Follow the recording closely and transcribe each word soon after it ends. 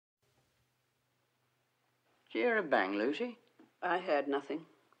Did you hear a bang, Lucy? I heard nothing.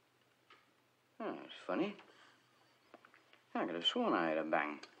 Oh, it's funny. I could have sworn I heard a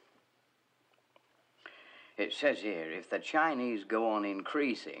bang. It says here, if the Chinese go on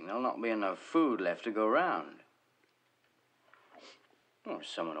increasing, there'll not be enough food left to go round. Well,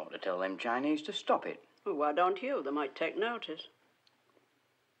 someone ought to tell them Chinese to stop it. Well, why don't you? They might take notice.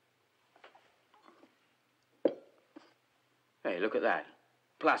 Hey, look at that.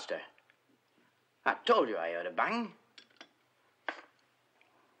 Plaster. I told you I heard a bang.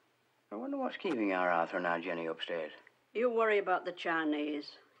 I wonder what's keeping our Arthur and our Jenny upstairs. You worry about the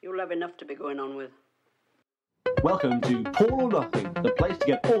Chinese. You'll have enough to be going on with. Welcome to Paul or Nothing, the place to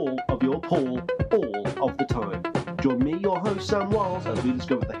get all of your Paul all of the time. Join me, your host Sam Wiles, as we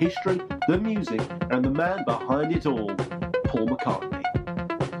discover the history, the music, and the man behind it all, Paul McCartney.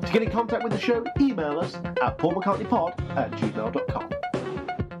 To get in contact with the show, email us at paulmccartneypod@gmail.com.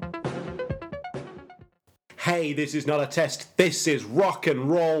 Hey, this is not a test, this is rock and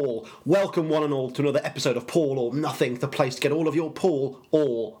roll. Welcome one and all to another episode of Paul or Nothing, the place to get all of your Paul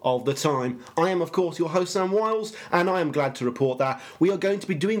all of the time. I am, of course, your host Sam Wiles, and I am glad to report that we are going to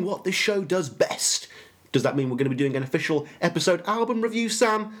be doing what this show does best. Does that mean we're going to be doing an official episode album review,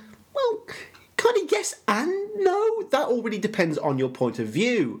 Sam? Well, kind of yes and no. That all really depends on your point of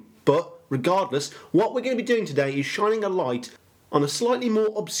view. But regardless, what we're going to be doing today is shining a light on a slightly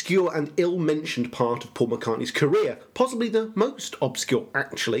more obscure and ill-mentioned part of Paul McCartney's career, possibly the most obscure,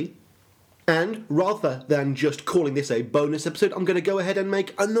 actually. And rather than just calling this a bonus episode, I'm going to go ahead and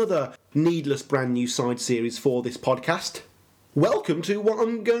make another needless brand new side series for this podcast. Welcome to what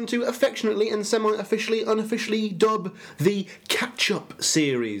I'm going to affectionately and semi-officially, unofficially dub the Catch-Up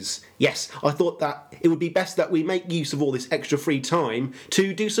series. Yes, I thought that it would be best that we make use of all this extra free time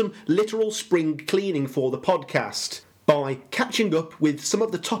to do some literal spring cleaning for the podcast by catching up with some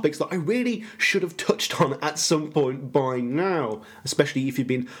of the topics that I really should have touched on at some point by now, especially if you've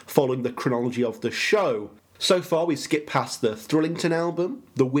been following the chronology of the show. So far, we've skipped past the Thrillington album,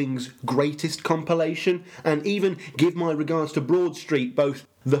 the Wings' greatest compilation, and even give my regards to Broad Street, both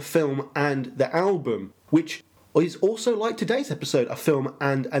the film and the album, which is also, like today's episode, a film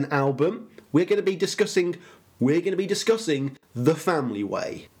and an album. We're going to be discussing The Family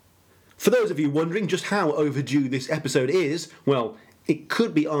Way. For those of you wondering just how overdue this episode is, well, it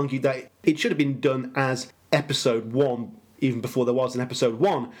could be argued that it should have been done as episode 1, even before there was an episode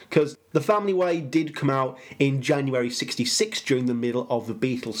 1, because The Family Way did come out in January 1966 during the middle of the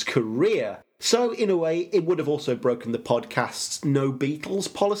Beatles' career. So, in a way, it would have also broken the podcast's no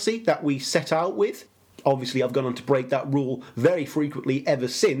Beatles policy that we set out with. Obviously, I've gone on to break that rule very frequently ever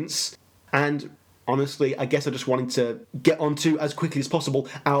since, and honestly, I guess I just wanted to get onto, as quickly as possible,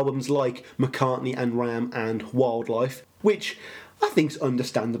 albums like McCartney and Ram and Wildlife, which I think's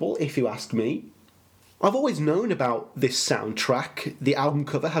understandable, if you ask me. I've always known about this soundtrack. The album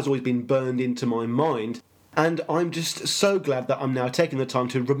cover has always been burned into my mind, and I'm just so glad that I'm now taking the time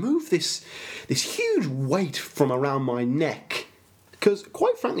to remove this huge weight from around my neck. Because,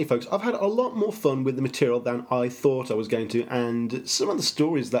 quite frankly, folks, I've had a lot more fun with the material than I thought I was going to, and some of the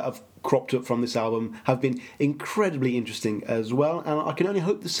stories that have cropped up from this album have been incredibly interesting as well, and I can only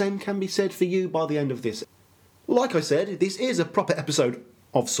hope the same can be said for you by the end of this. Like I said, this is a proper episode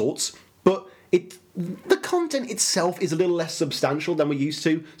of sorts, but the content itself is a little less substantial than we're used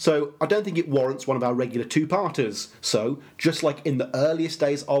to, so I don't think it warrants one of our regular two-parters. So, just like in the earliest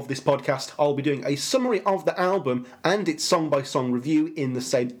days of this podcast, I'll be doing a summary of the album and its song-by-song review in the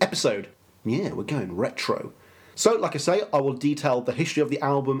same episode. Yeah, we're going retro. So, like I say, I will detail the history of the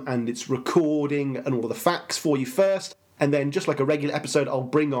album and its recording and all of the facts for you first, and then, just like a regular episode, I'll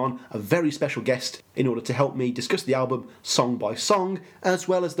bring on a very special guest in order to help me discuss the album song by song, as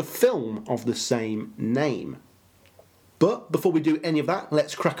well as the film of the same name. But before we do any of that,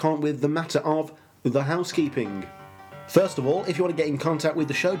 let's crack on with the matter of the housekeeping. First of all, if you want to get in contact with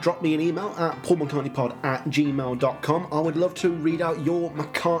the show, drop me an email at paulmccartneypod@gmail.com. I would love to read out your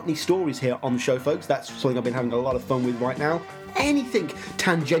McCartney stories here on the show, folks. That's something I've been having a lot of fun with right now. Anything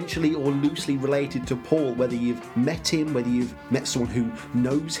tangentially or loosely related to Paul, whether you've met him, whether you've met someone who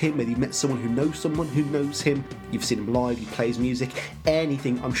knows him, whether you've met someone who knows him, you've seen him live, he plays music,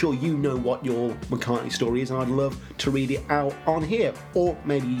 anything. I'm sure you know what your McCartney story is, and I'd love to read it out on here. Or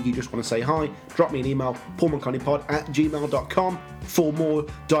maybe you just want to say hi, drop me an email, paulmccartneypod@gmail.com. For more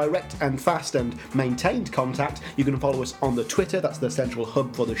direct and fast and maintained contact, you can follow us on the Twitter. That's the central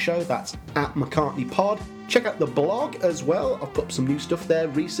hub for the show. That's @McCartneyPod. Check out the blog as well. I've put up some new stuff there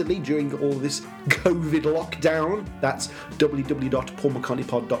recently during all this COVID lockdown. That's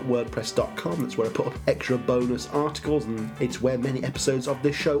www.paulmccartneypod.wordpress.com. That's where I put up extra bonus articles, and it's where many episodes of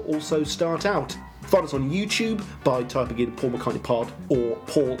this show also start out. Find us on YouTube by typing in Paul McCartney Pod or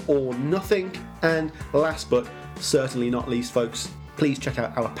Paul or Nothing. And last but certainly not least, folks, please check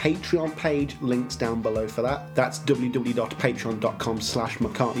out our Patreon page, links down below for that. That's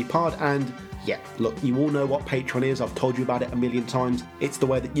www.patreon.com/McCartneyPod. And yeah, look, you all know what Patreon is. I've told you about it a million times. It's the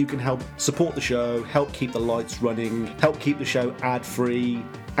way that you can help support the show, help keep the lights running, help keep the show ad-free.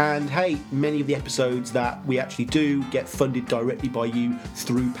 And hey, many of the episodes that we actually do get funded directly by you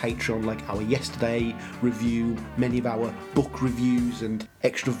through Patreon, like our Yesterday review, many of our book reviews and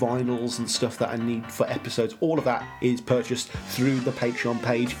extra vinyls and stuff that I need for episodes. All of that is purchased through the Patreon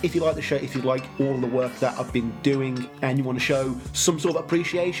page. If you like the show, if you like all the work that I've been doing and you want to show some sort of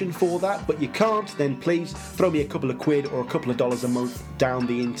appreciation for that, but you can't, then please throw me a couple of quid or a couple of dollars a month down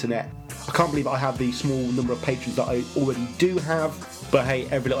the internet. I can't believe I have the small number of patrons that I already do have, but hey,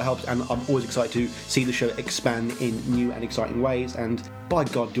 every little helps, and I'm always excited to see the show expand in new and exciting ways. And by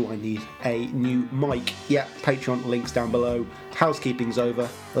God, do I need a new mic. Yeah, Patreon links down below. Housekeeping's over.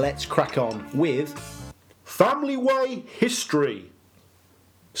 Let's crack on with Family Way history.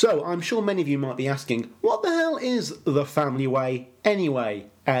 So, I'm sure many of you might be asking, what the hell is the Family Way anyway?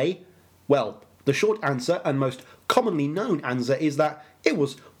 Well, the short answer and most commonly known answer is that it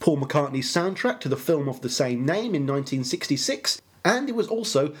was Paul McCartney's soundtrack to the film of the same name in 1966, and it was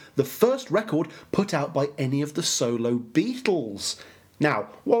also the first record put out by any of the solo Beatles. Now,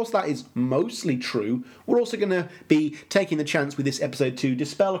 whilst that is mostly true, we're also going to be taking the chance with this episode to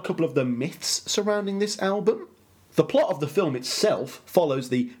dispel a couple of the myths surrounding this album. The plot of the film itself follows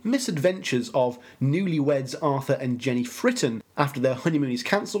the misadventures of newlyweds Arthur and Jenny Fritton. After their honeymoon is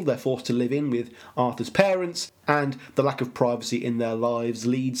cancelled, they're forced to live in with Arthur's parents, and the lack of privacy in their lives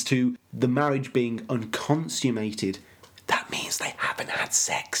leads to the marriage being unconsummated. That means they haven't had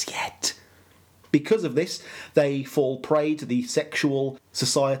sex yet. Because of this, they fall prey to the sexual,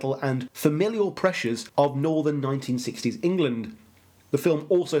 societal and familial pressures of northern 1960s England. The film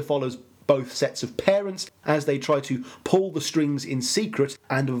also follows both sets of parents as they try to pull the strings in secret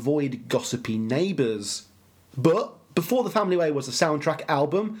and avoid gossipy neighbours. But before The Family Way was a soundtrack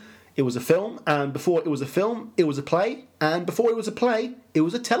album, it was a film, and before it was a film, it was a play, and before it was a play, it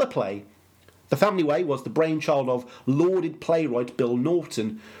was a teleplay. The Family Way was the brainchild of lauded playwright Bill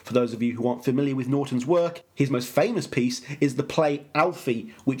Norton. For those of you who aren't familiar with Norton's work, his most famous piece is the play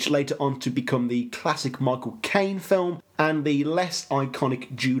Alfie, which later on to become the classic Michael Caine film and the less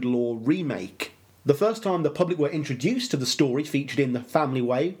iconic Jude Law remake. The first time the public were introduced to the story featured in The Family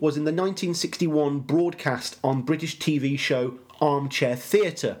Way was in the 1961 broadcast on British TV show Armchair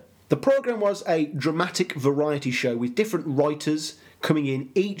Theatre. The programme was a dramatic variety show with different writers coming in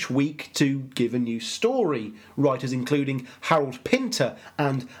each week to give a new story. Writers including Harold Pinter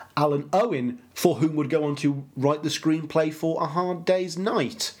and Alan Owen, for whom would go on to write the screenplay for A Hard Day's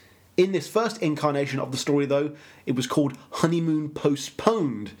Night. In this first incarnation of the story, though, it was called Honeymoon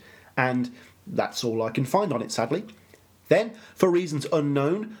Postponed, and that's all I can find on it, sadly. Then, for reasons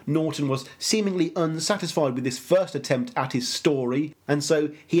unknown, Norton was seemingly unsatisfied with this first attempt at his story, and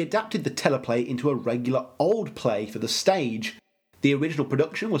so he adapted the teleplay into a regular old play for the stage. The original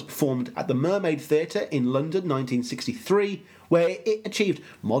production was performed at the Mermaid Theatre in London 1963, where it achieved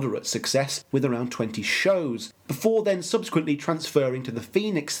moderate success with around 20 shows, before then subsequently transferring to the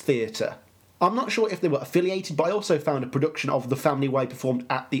Phoenix Theatre. I'm not sure if they were affiliated, but I also found a production of The Family Way performed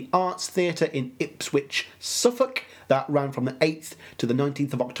at the Arts Theatre in Ipswich, Suffolk, that ran from the 8th to the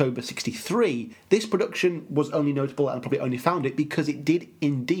 19th of October 63. This production was only notable, and I probably only found it because it did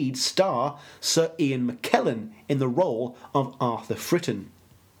indeed star Sir Ian McKellen in the role of Arthur Fritton.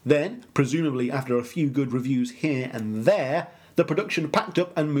 Then, presumably after a few good reviews here and there, the production packed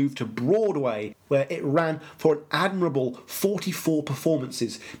up and moved to Broadway, where it ran for an admirable 44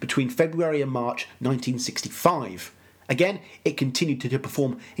 performances between February and March 1965. Again, it continued to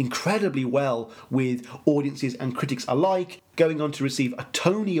perform incredibly well with audiences and critics alike, going on to receive a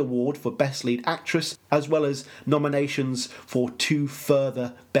Tony Award for Best Lead Actress, as well as nominations for 2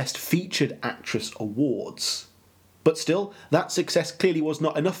 further Best Featured Actress awards. But still, that success clearly was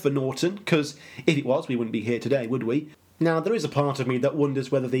not enough for Norton, because if it was, we wouldn't be here today, would we? Now, there is a part of me that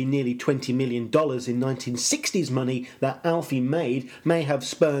wonders whether the nearly $20 million in 1960s money that Alfie made may have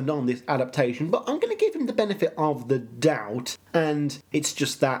spurned on this adaptation, but I'm going to give him the benefit of the doubt, and it's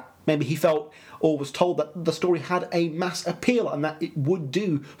just that maybe he felt or was told that the story had a mass appeal and that it would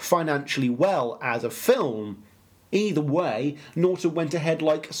do financially well as a film. Either way, Norton went ahead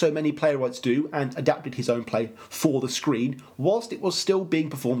like so many playwrights do and adapted his own play for the screen whilst it was still being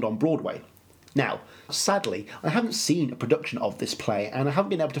performed on Broadway. Now, sadly, I haven't seen a production of this play, and I haven't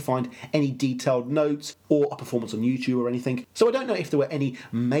been able to find any detailed notes or a performance on YouTube or anything, so I don't know if there were any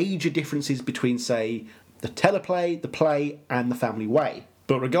major differences between, say, the teleplay, the play, and The Family Way.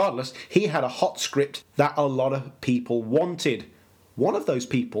 But regardless, he had a hot script that a lot of people wanted. One of those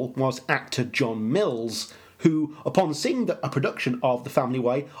people was actor John Mills, who, upon seeing a production of The Family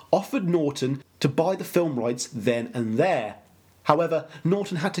Way, offered Norton to buy the film rights then and there. However,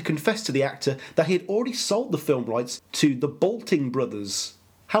 Norton had to confess to the actor that he had already sold the film rights to the Bolting brothers.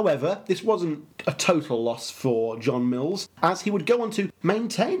 However, this wasn't a total loss for John Mills, as he would go on to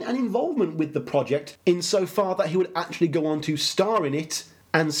maintain an involvement with the project insofar that he would actually go on to star in it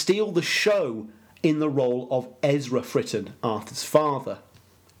and steal the show in the role of Ezra Fritton, Arthur's father.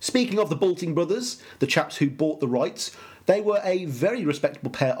 Speaking of the Bolting brothers, the chaps who bought the rights, they were a very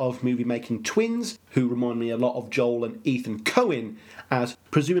respectable pair of movie-making twins who remind me a lot of Joel and Ethan Coen, as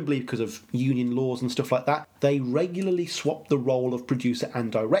presumably because of union laws and stuff like that, they regularly swapped the role of producer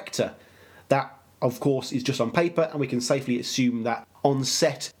and director. That, of course, is just on paper, and we can safely assume that on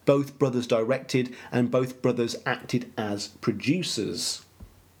set both brothers directed and both brothers acted as producers.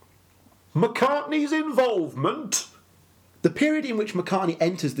 McCartney's involvement. The period in which McCartney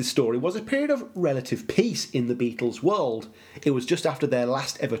enters this story was a period of relative peace in the Beatles' world. It was just after their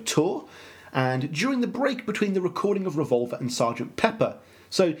last ever tour, and during the break between the recording of Revolver and Sgt. Pepper.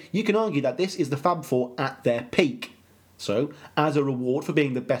 So you can argue that this is the Fab Four at their peak. So, as a reward for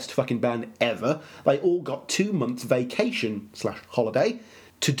being the best fucking band ever, they all got 2 months vacation/holiday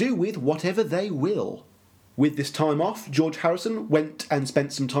to do with whatever they will. With this time off, George Harrison went and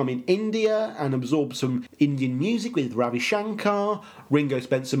spent some time in India and absorbed some Indian music with Ravi Shankar. Ringo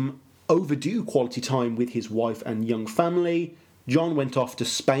spent some overdue quality time with his wife and young family. John went off to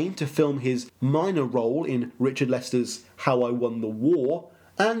Spain to film his minor role in Richard Lester's How I Won the War.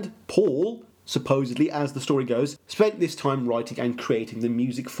 And Paul, supposedly, as the story goes, spent this time writing and creating the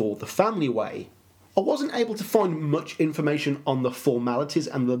music for The Family Way. I wasn't able to find much information on the formalities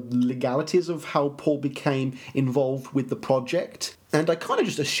and the legalities of how Paul became involved with the project, and I kind of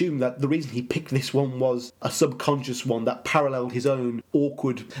just assumed that the reason he picked this one was a subconscious one that paralleled his own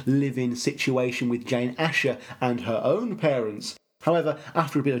awkward live-in situation with Jane Asher and her own parents. However,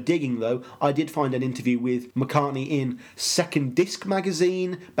 after a bit of digging though, I did find an interview with McCartney in Second Disc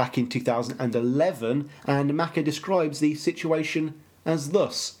magazine back in 2011, and Macca describes the situation as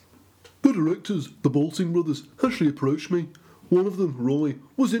thus. The directors, the Bolting brothers, actually approached me. One of them, Roy,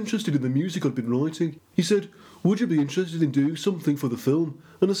 was interested in the music I'd been writing. He said, "Would you be interested in doing something for the film?"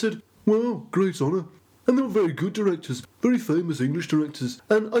 And I said, "Well, great honour." And they were very good directors, very famous English directors,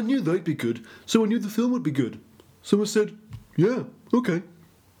 and I knew they'd be good, so I knew the film would be good. So I said, "Yeah, okay."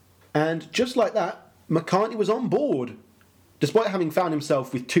 And just like that, McCartney was on board. Despite having found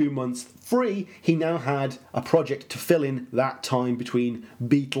himself with 2 months free, he now had a project to fill in that time between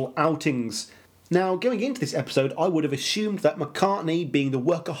Beatle outings. Now, going into this episode, I would have assumed that McCartney, being the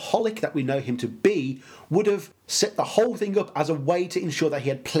workaholic that we know him to be, would have set the whole thing up as a way to ensure that he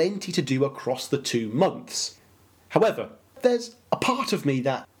had plenty to do across the 2 months. However, there's a part of me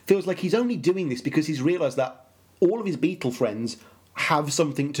that feels like he's only doing this because he's realised that all of his Beatle friends have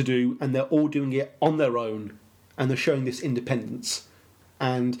something to do and they're all doing it on their own. And they're showing this independence.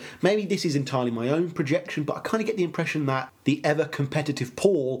 And maybe this is entirely my own projection, but I kind of get the impression that the ever-competitive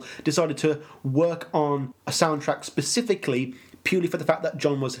Paul decided to work on a soundtrack specifically purely for the fact that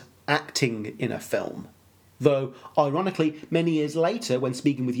John was acting in a film. Though, ironically, many years later, when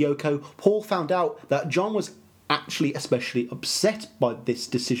speaking with Yoko, Paul found out that John was actually especially upset by this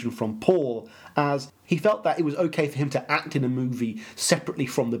decision from Paul, as he felt that it was okay for him to act in a movie separately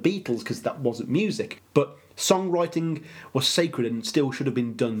from the Beatles because that wasn't music, but songwriting was sacred and still should have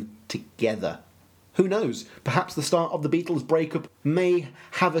been done together. Who knows, perhaps the start of the Beatles' breakup may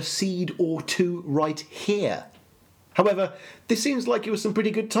have a seed or two right here. However, this seems like it was some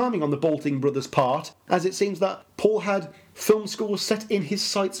pretty good timing on the Bolting brothers' part, as it seems that Paul had film school set in his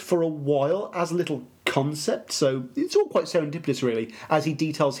sights for a while as a little concept, so it's all quite serendipitous really, as he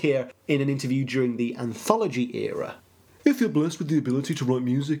details here in an interview during the anthology era. If you're blessed with the ability to write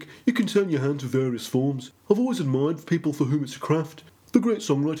music, you can turn your hand to various forms. I've always admired people for whom it's a craft. The great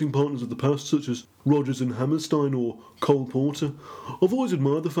songwriting partners of the past, such as Rodgers and Hammerstein or Cole Porter. I've always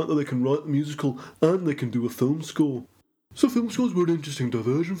admired the fact that they can write a musical and they can do a film score. So film scores were an interesting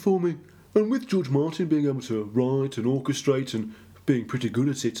diversion for me. And with George Martin being able to write and orchestrate and being pretty good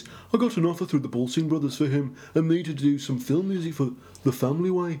at it, I got an offer through the Bolting brothers for him and me to do some film music for The Family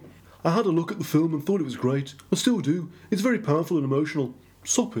Way. I had a look at the film and thought it was great. I still do. It's very powerful and emotional.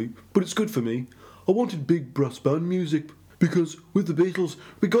 Soppy, but it's good for me. I wanted big brass band music, Because with the Beatles,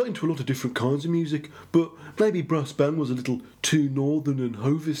 we got into a lot of different kinds of music, but maybe brass band was a little too northern and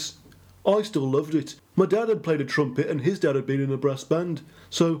Hovis. I still loved it. My dad had played a trumpet and his dad had been in a brass band,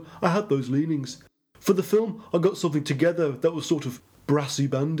 so I had those leanings. For the film, I got something together that was sort of brassy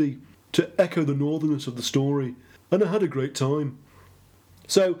bandy, to echo the northerness of the story, and I had a great time.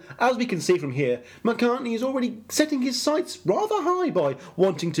 So, as we can see from here, McCartney is already setting his sights rather high by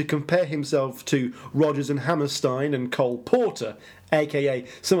wanting to compare himself to Rodgers and Hammerstein and Cole Porter, aka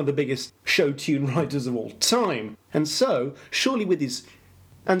some of the biggest show tune writers of all time. And so,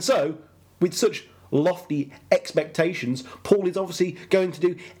 with such lofty expectations, Paul is obviously going to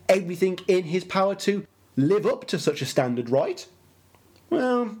do everything in his power to live up to such a standard, right?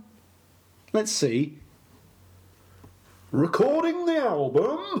 Well, let's see. Recording the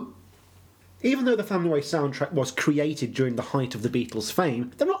album. Even though the Family Way soundtrack was created during the height of the Beatles'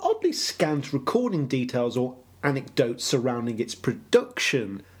 fame, there are oddly scant recording details or anecdotes surrounding its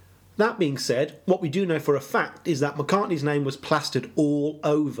production. That being said, what we do know for a fact is that McCartney's name was plastered all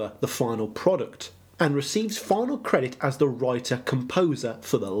over the final product, and receives final credit as the writer-composer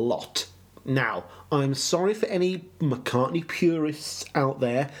for the lot. Now, I'm sorry for any McCartney purists out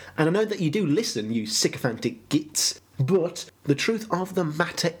there, and I know that you do listen, you sycophantic gits, but the truth of the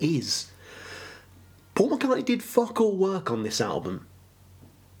matter is, Paul McCartney did fuck all work on this album.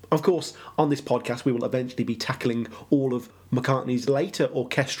 Of course, on this podcast we will eventually be tackling all of McCartney's later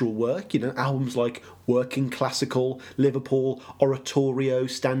orchestral work, albums like Working Classical, Liverpool, Oratorio,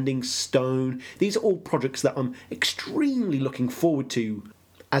 Standing Stone. These are all projects that I'm extremely looking forward to,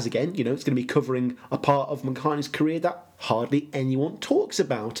 as again, it's going to be covering a part of McCartney's career that hardly anyone talks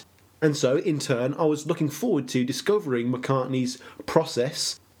about. And so, in turn, I was looking forward to discovering McCartney's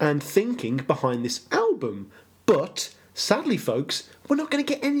process and thinking behind this album. But, sadly, folks, we're not going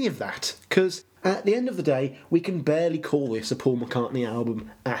to get any of that, because at the end of the day, we can barely call this a Paul McCartney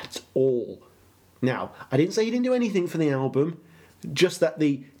album at all. Now, I didn't say he didn't do anything for the album, just that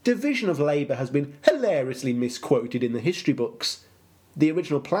the division of labour has been hilariously misquoted in the history books. The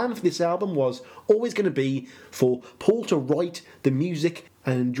original plan for this album was always going to be for Paul to write the music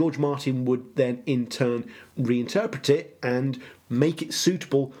and George Martin would then in turn reinterpret it and make it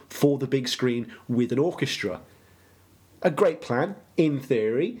suitable for the big screen with an orchestra. A great plan, in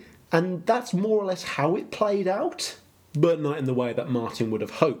theory, and that's more or less how it played out, but not in the way that Martin would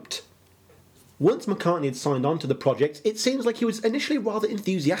have hoped. Once McCartney had signed on to the project, it seems like he was initially rather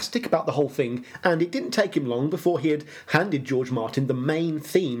enthusiastic about the whole thing, and it didn't take him long before he had handed George Martin the main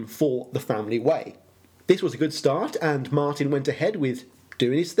theme for The Family Way. This was a good start, and Martin went ahead with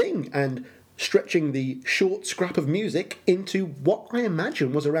doing his thing, and stretching the short scrap of music into what I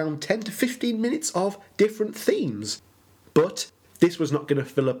imagine was around 10 to 15 minutes of different themes. But this was not going to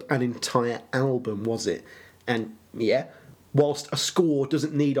fill up an entire album, was it? And yeah, whilst a score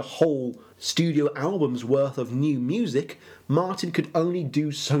doesn't need a whole studio album's worth of new music, Martin could only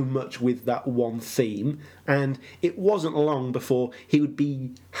do so much with that one theme, and it wasn't long before he would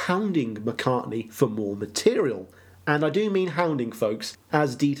be hounding McCartney for more material. And I do mean hounding, folks,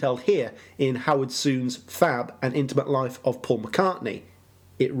 as detailed here in Howard Soon's Fab and Intimate Life of Paul McCartney.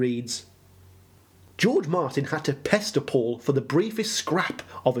 It reads, George Martin had to pester Paul for the briefest scrap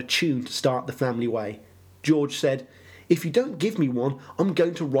of a tune to start The Family Way. George said, if you don't give me one, I'm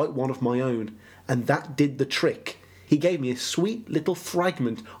going to write one of my own. And that did the trick. He gave me a sweet little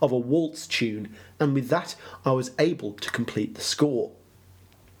fragment of a waltz tune, and with that I was able to complete the score.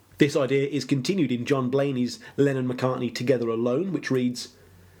 This idea is continued in John Blaney's Lennon-McCartney Together Alone, which reads,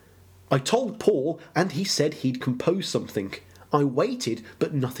 I told Paul and he said he'd compose something. I waited,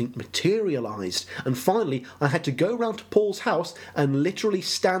 but nothing materialised, and finally I had to go round to Paul's house and literally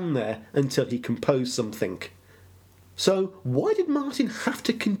stand there until he composed something. So why did Martin have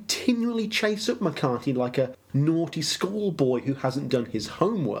to continually chase up McCartney like a naughty schoolboy who hasn't done his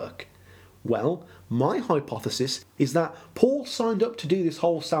homework? Well, my hypothesis is that Paul signed up to do this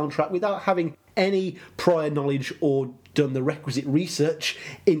whole soundtrack without having any prior knowledge or done the requisite research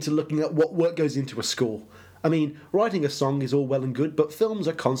into looking at what work goes into a score. I mean, writing a song is all well and good, but films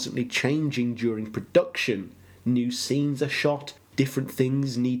are constantly changing during production. New scenes are shot, different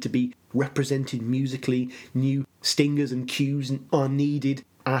things need to be represented musically, new stingers and cues are needed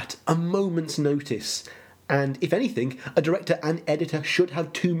at a moment's notice. And if anything, a director and editor should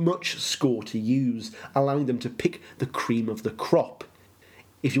have too much score to use, allowing them to pick the cream of the crop.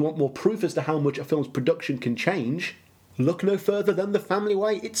 If you want more proof as to how much a film's production can change, look no further than The Family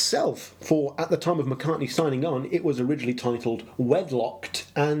Way itself, for at the time of McCartney signing on, it was originally titled Wedlocked,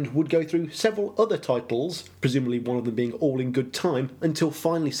 and would go through several other titles, presumably one of them being All in Good Time, until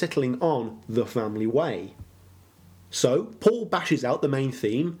finally settling on The Family Way. So, Paul bashes out the main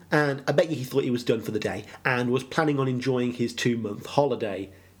theme, and I bet you he thought he was done for the day, and was planning on enjoying his 2-month holiday.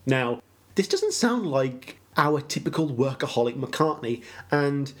 Now, this doesn't sound like our typical workaholic McCartney,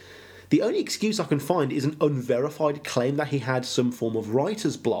 and the only excuse I can find is an unverified claim that he had some form of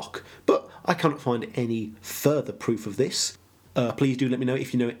writer's block, but I cannot find any further proof of this. Please do let me know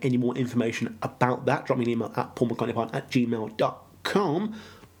if you know any more information about that. Drop me an email at paulmccartneypod@gmail.com.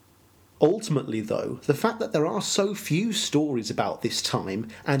 Ultimately, though, the fact that there are so few stories about this time,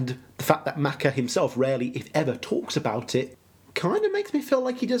 and the fact that Macca himself rarely, if ever, talks about it, kind of makes me feel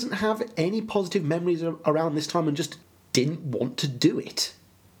like he doesn't have any positive memories around this time and just didn't want to do it.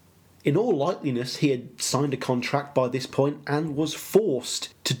 In all likeliness, he had signed a contract by this point and was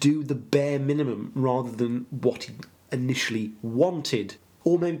forced to do the bare minimum rather than what he initially wanted.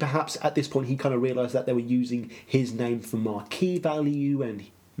 Or maybe perhaps at this point he kind of realised that they were using his name for marquee value and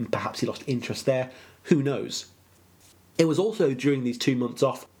perhaps he lost interest there. Who knows? It was also during these 2 months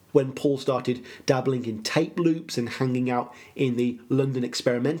off when Paul started dabbling in tape loops and hanging out in the London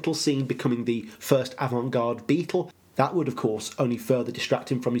experimental scene, becoming the first avant-garde Beatle. That would, of course, only further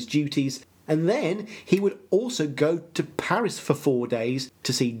distract him from his duties. And then he would also go to Paris for 4 days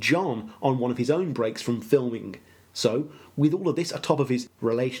to see John on one of his own breaks from filming. So, with all of this atop of his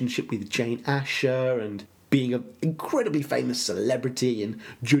relationship with Jane Asher and being an incredibly famous celebrity and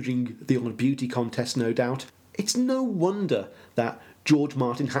judging the odd beauty contest, no doubt, it's no wonder that George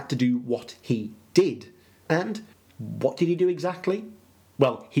Martin had to do what he did. And what did he do exactly?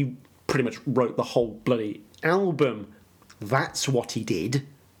 Well, he pretty much wrote the whole bloody album. That's what he did.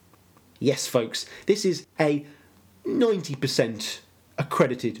 Yes, folks, this is a 90%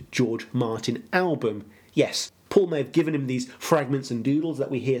 accredited George Martin album. Yes, Paul may have given him these fragments and doodles that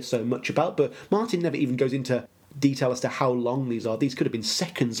we hear so much about, but Martin never even goes into detail as to how long these are. These could have been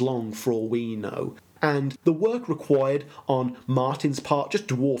seconds long for all we know. And the work required on Martin's part just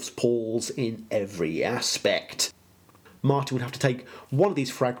dwarfs Paul's in every aspect. Martin would have to take one of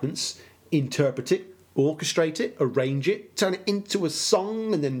these fragments, interpret it, orchestrate it, arrange it, turn it into a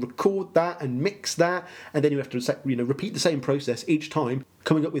song, and then record that and mix that, and then you have to repeat the same process each time,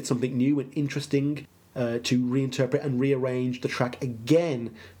 coming up with something new and interesting to reinterpret and rearrange the track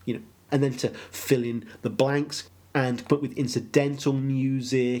again, and then to fill in the blanks and come up with incidental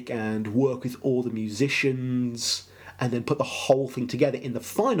music and work with all the musicians and then put the whole thing together in the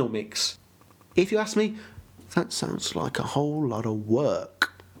final mix. If you ask me, that sounds like a whole lot of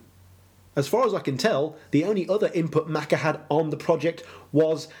work. As far as I can tell, the only other input Macca had on the project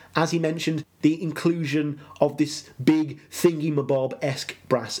was, as he mentioned, the inclusion of this big thingy-mabob-esque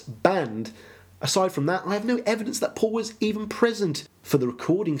brass band. Aside from that, I have no evidence that Paul was even present for the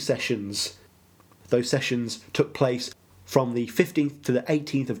recording sessions. Those sessions took place from the 15th to the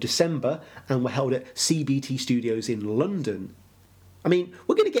 18th of December and were held at CBT Studios in London. I mean,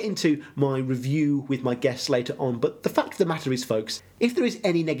 we're going to get into my review with my guests later on, but the fact of the matter is, folks, if there is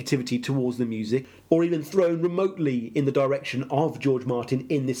any negativity towards the music, or even thrown remotely in the direction of George Martin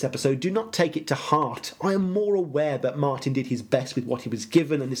in this episode, do not take it to heart. I am more aware that Martin did his best with what he was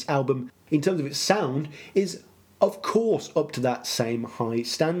given, and this album, in terms of its sound, is, of course, up to that same high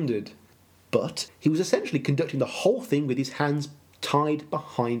standard. But he was essentially conducting the whole thing with his hands tied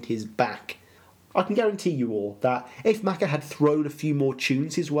behind his back. I can guarantee you all that if Macca had thrown a few more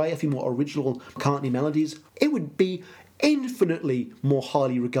tunes his way, a few more original McCartney melodies, it would be infinitely more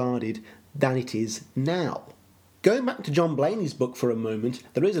highly regarded than it is now. Going back to John Blaney's book for a moment,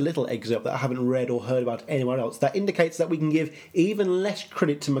 there is a little excerpt that I haven't read or heard about anywhere else that indicates that we can give even less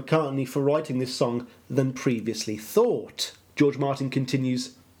credit to McCartney for writing this song than previously thought. George Martin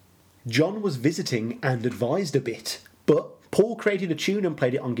continues, "John was visiting and advised a bit, but Paul created a tune and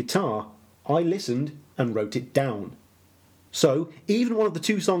played it on guitar. I listened and wrote it down." So, even one of the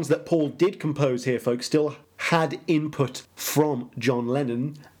two songs that Paul did compose here, folks, still had input from John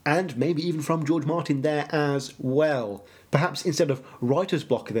Lennon, and maybe even from George Martin there as well. Perhaps instead of writer's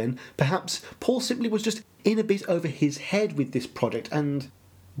block then, perhaps Paul simply was just in a bit over his head with this project and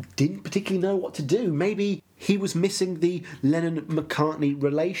didn't particularly know what to do. Maybe he was missing the Lennon-McCartney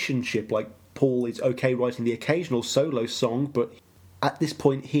relationship, like Paul is okay writing the occasional solo song, but at this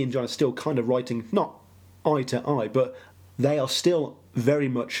point he and John are still kind of writing, not eye to eye, but they are still very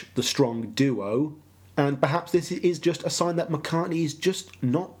much the strong duo, and perhaps this is just a sign that McCartney is just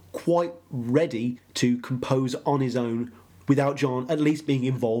not quite ready to compose on his own without John at least being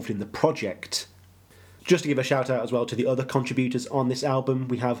involved in the project. Just to give a shout out as well to the other contributors on this album,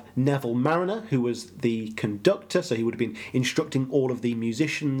 we have Neville Marriner, who was the conductor, so he would have been instructing all of the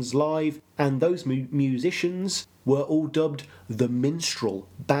musicians live, and those musicians were all dubbed the Minstrel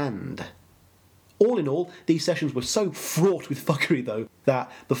Band. All in all, these sessions were so fraught with fuckery, though,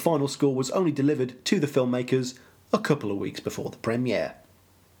 that the final score was only delivered to the filmmakers a couple of weeks before the premiere.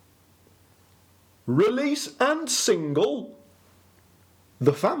 Release and single.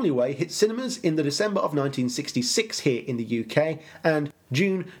 The Family Way hit cinemas in the December of 1966 here in the UK and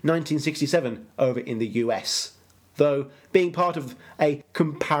June 1967 over in the US. Though, being part of a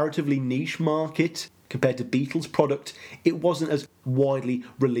comparatively niche market compared to Beatles' product, it wasn't as widely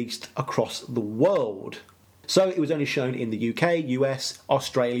released across the world. So it was only shown in the UK, US,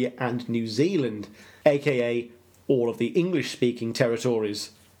 Australia and New Zealand, aka all of the English-speaking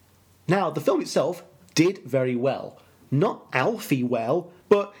territories. Now, the film itself did very well. Not Alfie well,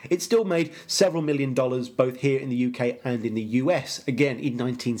 but it still made several $1 million both here in the UK and in the US, again in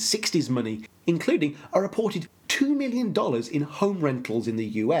 1960s money, including a reported $2 million in home rentals in the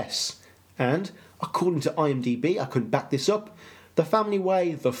US. And, according to IMDb, I couldn't back this up, The Family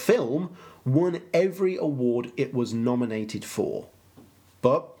Way, the film, won every award it was nominated for.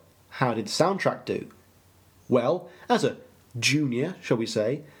 But how did the soundtrack do? Well, as a junior, shall we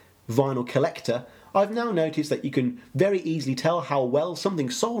say, vinyl collector, I've now noticed that you can very easily tell how well something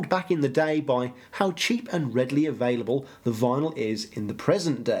sold back in the day by how cheap and readily available the vinyl is in the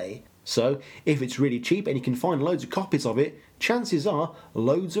present day. So, if it's really cheap and you can find loads of copies of it, chances are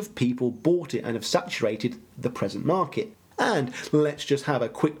loads of people bought it and have saturated the present market. And let's just have a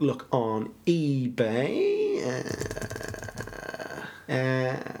quick look on eBay.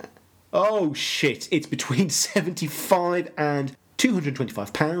 Oh shit, it's between £75 and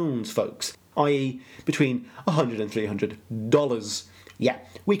 £225, folks. I.e. between $100 and $300. Yeah,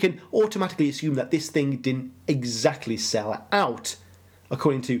 we can automatically assume that this thing didn't exactly sell out.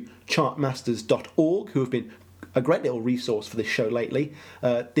 According to chartmasters.org, who have been a great little resource for this show lately,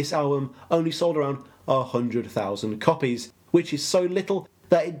 this album only sold around 100,000 copies, which is so little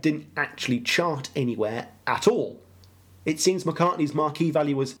that it didn't actually chart anywhere at all. It seems McCartney's marquee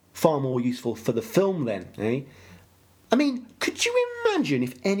value was far more useful for the film then, eh? I mean, could you imagine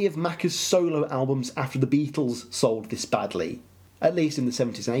if any of Macca's solo albums after the Beatles sold this badly? At least in the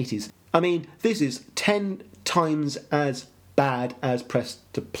 70s and 80s. I mean, this is 10 times as bad as Press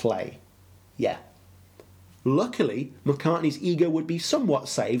to Play. Yeah. Luckily, McCartney's ego would be somewhat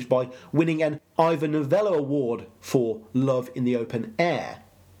saved by winning an Ivor Novello Award for Love in the Open Air.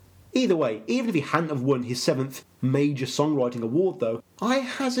 Either way, even if he hadn't have won his 7th major songwriting award though, I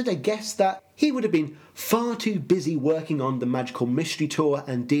hazard a guess that he would have been far too busy working on the Magical Mystery Tour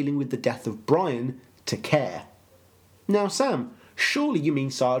and dealing with the death of Brian to care. Now Sam, surely you mean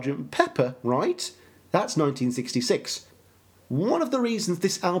Sgt. Pepper, right? That's 1966. One of the reasons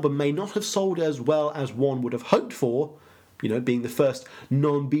this album may not have sold as well as one would have hoped for, being the first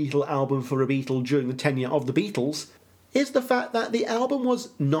non-Beatle album for a Beatle during the tenure of the Beatles, is the fact that the album was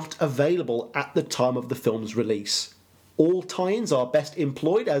not available at the time of the film's release. All tie-ins are best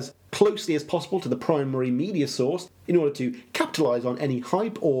employed as closely as possible to the primary media source in order to capitalise on any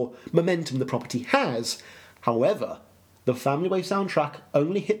hype or momentum the property has. However, the Family Way soundtrack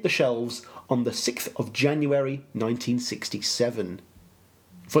only hit the shelves on the 6th of January 1967.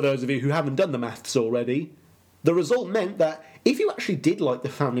 For those of you who haven't done the maths already, the result meant that if you actually did like the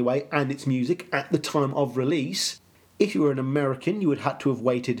Family Way and its music at the time of release, if you were an American, you would have had to have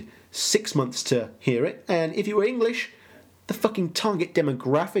waited 6 months to hear it, and if you were English, the fucking target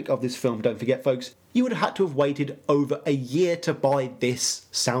demographic of this film, don't forget folks, you would have had to have waited over a year to buy this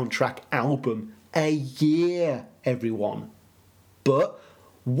soundtrack album. A year, everyone. But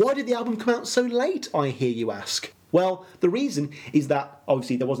why did the album come out so late, I hear you ask? Well, the reason is that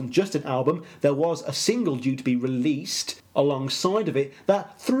obviously there wasn't just an album, there was a single due to be released alongside of it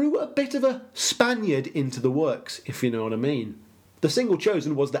that threw a bit of a Spaniard into the works, if you know what I mean. The single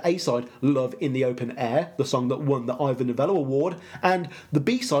chosen was the A-side, Love in the Open Air, the song that won the Ivor Novello Award, and the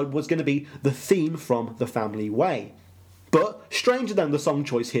B-side was going to be the theme from The Family Way. But stranger than the song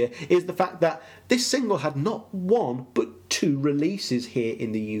choice here is the fact that this single had not one but 2 releases here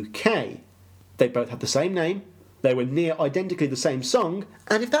in the UK. They both had the same name, they were near identically the same song,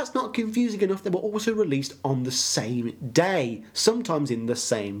 and if that's not confusing enough, they were also released on the same day, sometimes in the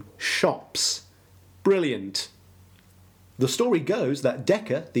same shops. Brilliant. The story goes that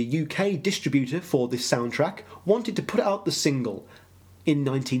Decca, the UK distributor for this soundtrack, wanted to put out the single in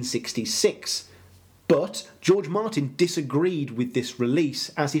 1966. But George Martin disagreed with this release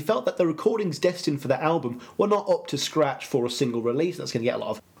as he felt that the recordings destined for the album were not up to scratch for a single release that's going to get a lot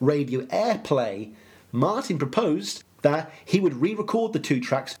of radio airplay. Martin proposed that he would re-record the 2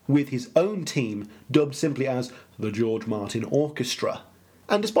 tracks with his own team, dubbed simply as the George Martin Orchestra.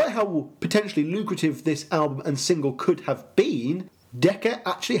 And despite how potentially lucrative this album and single could have been, Decca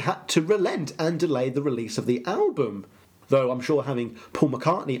actually had to relent and delay the release of the album, though I'm sure having Paul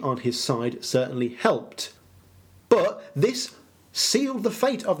McCartney on his side certainly helped. But this sealed the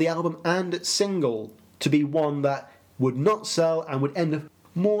fate of the album and single to be one that would not sell and would end up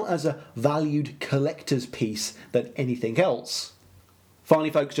more as a valued collector's piece than anything else. Finally,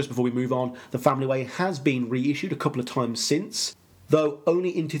 folks, just before we move on, The Family Way has been reissued a couple of times since, though only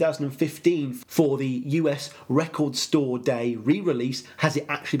in 2015 for the US Record Store Day re-release has it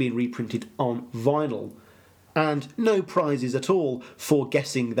actually been reprinted on vinyl. And no prizes at all for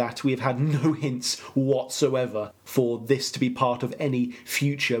guessing that we have had no hints whatsoever for this to be part of any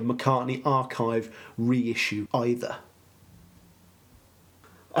future McCartney Archive reissue either.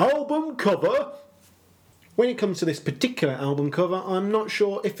 Album cover! When it comes to this particular album cover, I'm not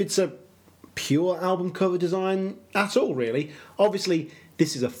sure if it's a pure album cover design at all, really. Obviously,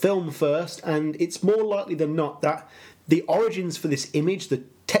 this is a film first, and it's more likely than not that the origins for this image, the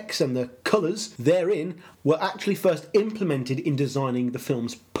text and the colours therein, were actually first implemented in designing the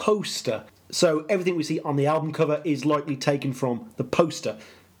film's poster. So everything we see on the album cover is likely taken from the poster.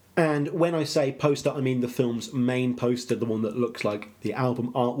 And when I say poster, I mean the film's main poster, the one that looks like the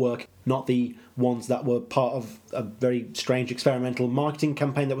album artwork, not the ones that were part of a very strange experimental marketing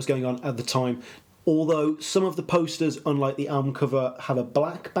campaign that was going on at the time. Although some of the posters, unlike the album cover, have a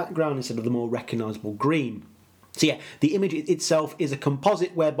black background instead of the more recognisable green. So yeah, the image itself is a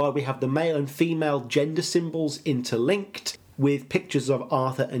composite whereby we have the male and female gender symbols interlinked, with pictures of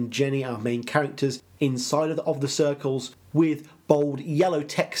Arthur and Jenny, our main characters, inside of the circles, with bold yellow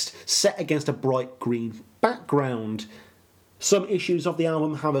text set against a bright green background. Some issues of the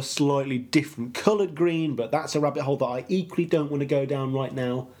album have a slightly different coloured green, but that's a rabbit hole that I equally don't want to go down right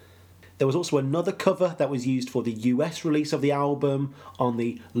now. There was also another cover that was used for the US release of the album on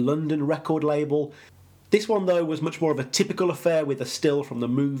the London record label. This one, though, was much more of a typical affair with a still from the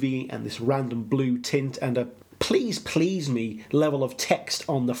movie and this random blue tint and a please please me level of text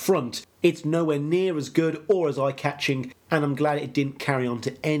on the front. It's nowhere near as good or as eye-catching, and I'm glad it didn't carry on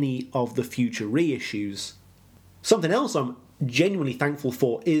to any of the future reissues. Something else I'm genuinely thankful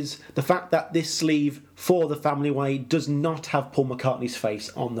for is the fact that this sleeve for The Family Way does not have Paul McCartney's face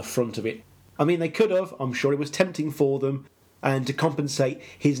on the front of it. I mean, they could have, I'm sure it was tempting for them, and to compensate,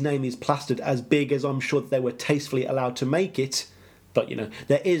 his name is plastered as big as I'm sure that they were tastefully allowed to make it. But, you know,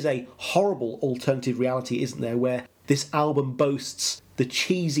 there is a horrible alternative reality, isn't there, where this album boasts the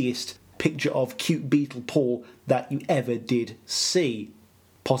cheesiest picture of cute Beatle Paul that you ever did see.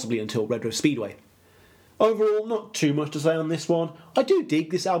 Possibly until Retro Speedway. Overall, not too much to say on this one. I do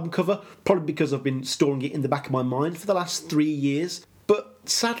dig this album cover, probably because I've been storing it in the back of my mind for the last 3 years. But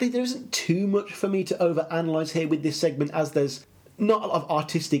sadly, there isn't too much for me to overanalyse here with this segment, as there's not a lot of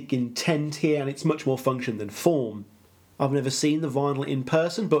artistic intent here, and it's much more function than form. I've never seen the vinyl in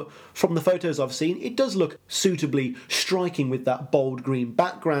person, but from the photos I've seen, it does look suitably striking with that bold green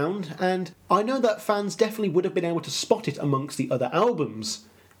background, and I know that fans definitely would have been able to spot it amongst the other albums,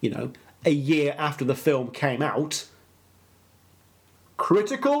 you know, a year after the film came out.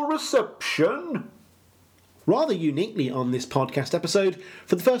 Critical reception. Rather uniquely on this podcast episode,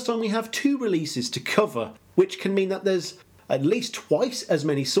 for the first time we have 2 releases to cover, which can mean that there's at least twice as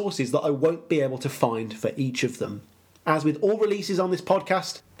many sources that I won't be able to find for each of them. As with all releases on this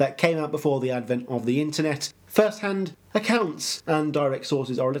podcast that came out before the advent of the internet, first-hand accounts and direct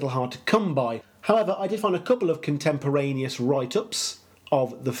sources are a little hard to come by. However, I did find a couple of contemporaneous write-ups,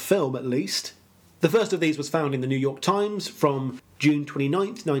 of the film at least. The first of these was found in the New York Times from June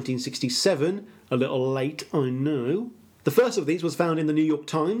 29th, 1967, a little late, I know. The first of these was found in the New York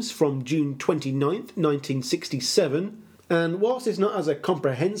Times from June 29th, 1967, and whilst it's not as a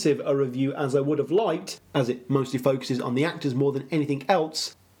comprehensive a review as I would have liked, as it mostly focuses on the actors more than anything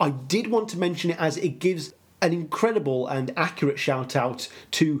else, I did want to mention it as it gives an incredible and accurate shout out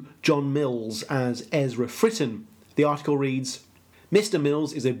to John Mills as Ezra Fritton. The article reads, Mr.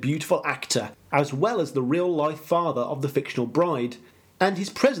 Mills is a beautiful actor, as well as the real-life father of the fictional bride, and his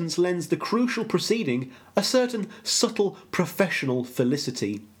presence lends the crucial proceeding a certain subtle professional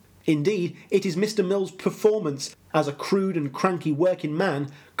felicity. Indeed, it is Mr. Mills' performance as a crude and cranky working man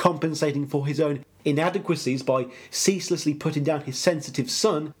compensating for his own inadequacies by ceaselessly putting down his sensitive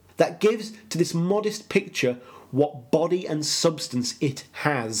son that gives to this modest picture what body and substance it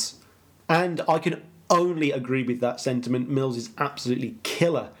has. And I can only agree with that sentiment. Mills is absolutely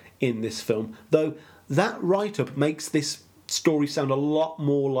killer in this film, though that write-up makes this story sound a lot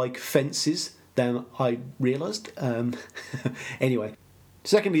more like Fences than I realised. Anyway.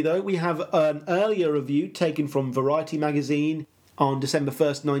 Secondly, though, we have an earlier review taken from Variety magazine on December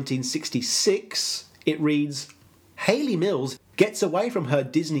 1st, 1966. It reads, Hayley Mills gets away from her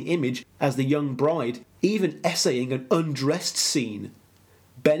Disney image as the young bride, even essaying an undressed scene.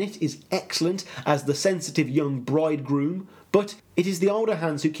 Bennett is excellent as the sensitive young bridegroom, but it is the older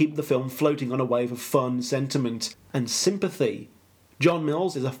hands who keep the film floating on a wave of fun, sentiment, and sympathy. John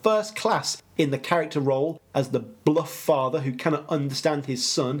Mills is a first class in the character role as the bluff father who cannot understand his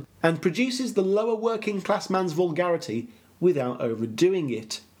son and produces the lower working class man's vulgarity without overdoing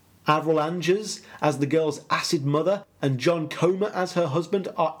it. Avril Angers as the girl's acid mother and John Comer as her husband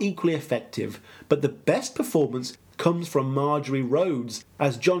are equally effective, but the best performance comes from Marjorie Rhodes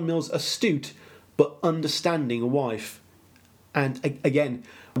as John Mills' astute but understanding wife. And again,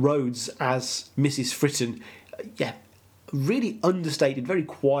 Rhodes as Mrs. Fritton, really understated, very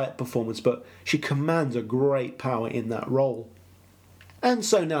quiet performance, but she commands a great power in that role. And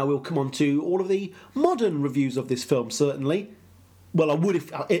so now we'll come on to all of the modern reviews of this film, certainly. Well, I would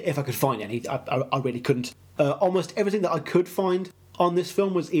if I could find any. I really couldn't. Almost everything that I could find on this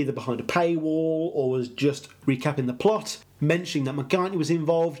film was either behind a paywall or was just recapping the plot, mentioning that McCartney was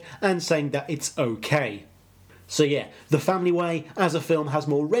involved and saying that it's okay. So yeah, The Family Way as a film has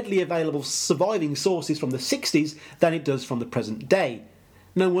more readily available surviving sources from the 60s than it does from the present day.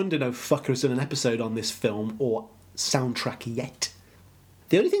 No wonder no fucker has done an episode on this film or soundtrack yet.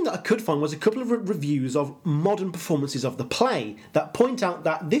 The only thing that I could find was a couple of reviews of modern performances of the play that point out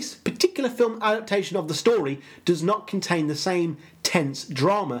that this particular film adaptation of the story does not contain the same tense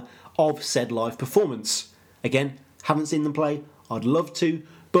drama of said live performance. Again, haven't seen them play, I'd love to,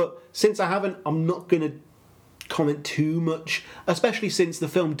 but since I haven't, I'm not going to comment too much, especially since the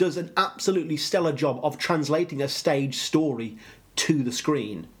film does an absolutely stellar job of translating a stage story to the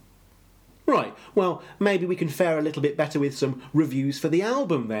screen. Right, well, maybe we can fare a little bit better with some reviews for the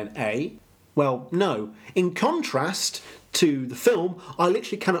album then, eh? Well, no. In contrast to the film, I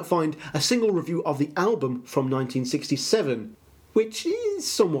literally cannot find a single review of the album from 1967, which is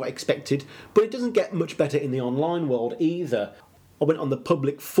somewhat expected, but it doesn't get much better in the online world either. I went on the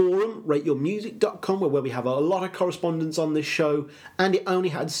public forum, rateyourmusic.com, where we have a lot of correspondence on this show, and it only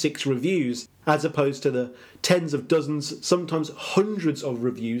had 6 reviews, as opposed to the tens of dozens, sometimes hundreds of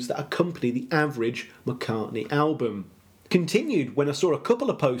reviews that accompany the average McCartney album. Continued when I saw a couple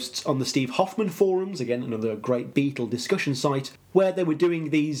of posts on the Steve Hoffman forums, again another great Beatle discussion site, where they were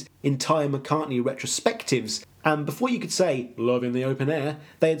doing these entire McCartney retrospectives, and before you could say Love in the Open Air,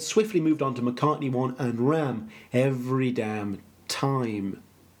 they had swiftly moved on to McCartney 1 and Ram every damn time.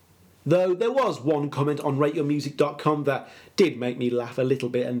 Though there was one comment on rateyourmusic.com that did make me laugh a little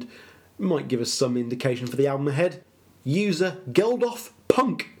bit and might give us some indication for the album ahead. User Geldof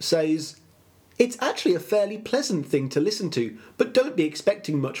Punk says, "It's actually a fairly pleasant thing to listen to, but don't be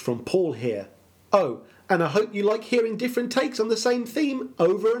expecting much from Paul here. Oh, and I hope you like hearing different takes on the same theme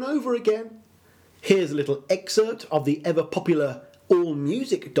over and over again." Here's a little excerpt of the ever-popular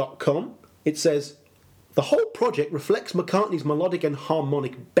allmusic.com. It says, "The whole project reflects McCartney's melodic and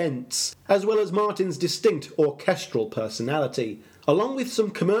harmonic bents, as well as Martin's distinct orchestral personality, along with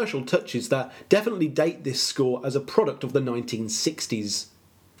some commercial touches that definitely date this score as a product of the 1960s.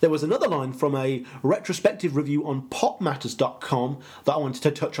 There was another line from a retrospective review on popmatters.com that I wanted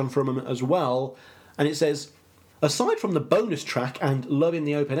to touch on for a moment as well, and it says, "Aside from the bonus track and Love in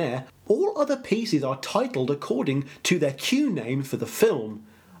the Open Air, all other pieces are titled according to their cue name for the film,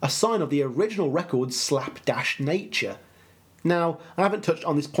 a sign of the original record's slapdash nature." Now, I haven't touched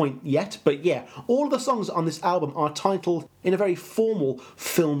on this point yet, but yeah, all of the songs on this album are titled in a very formal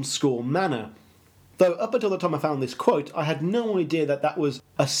film score manner. Though up until the time I found this quote, I had no idea that that was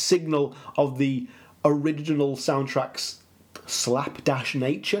a signal of the original soundtrack's slapdash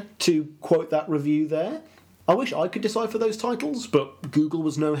nature, to quote that review there. I wish I could decipher those titles, but Google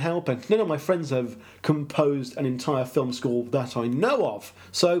was no help, and none of my friends have composed an entire film score that I know of.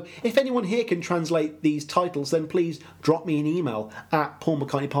 So if anyone here can translate these titles, then please drop me an email at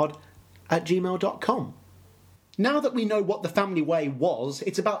paulmccartneypod@gmail.com. Now that we know what The Family Way was,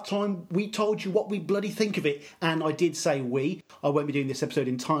 it's about time we told you what we bloody think of it. And I did say we. I won't be doing this episode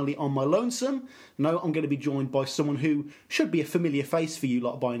entirely on my lonesome. No, I'm going to be joined by someone who should be a familiar face for you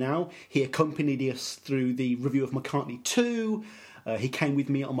lot by now. He accompanied us through the review of McCartney 2. He came with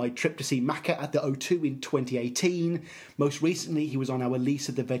me on my trip to see Macca at the O2 in 2018. Most recently, he was on our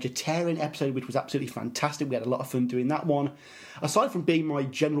Lisa the Vegetarian episode, which was absolutely fantastic. We had a lot of fun doing that one. Aside from being my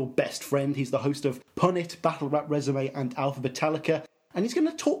general best friend, he's the host of Pun It, Battle Rap Resume, and Alphabetalica. And he's going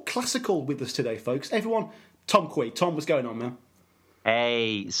to talk classical with us today, folks. Everyone, Tom Quay. Tom, what's going on, man?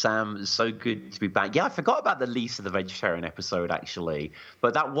 Hey, Sam, so good to be back. Yeah, I forgot about the Lisa the Vegetarian episode, actually.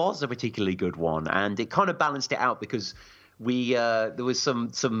 But that was a particularly good one, and it kind of balanced it out because there was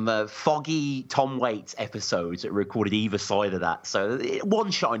some foggy Tom Waits episodes that were recorded either side of that. So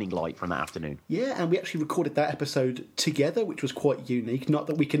one shining light from that afternoon. Yeah, and we actually recorded that episode together, which was quite unique. Not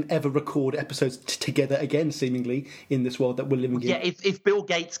that we can ever record episodes together again, seemingly, in this world that we're living in. Yeah, if Bill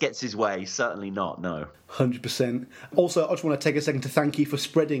Gates gets his way, certainly not, no. 100%. Also, I just want to take a second to thank you for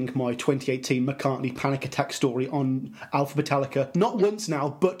spreading my 2018 McCartney panic attack story on Alpha Metallica. Not once now,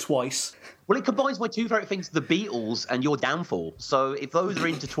 but twice. Well, it combines my two favourite things, the Beatles and your downfall. So if those are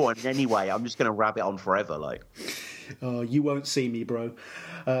intertwined in any way, I'm just going to rab it on forever, like. Oh, you won't see me, bro.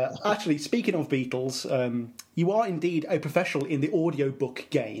 Actually, speaking of Beatles, you are indeed a professional in the audiobook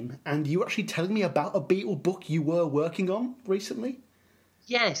game, and you were actually telling me about a Beatle book you were working on recently?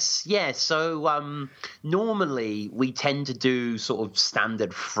 Yes. So normally we tend to do sort of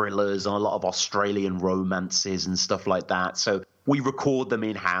standard thrillers and a lot of Australian romances and stuff like that. So we record them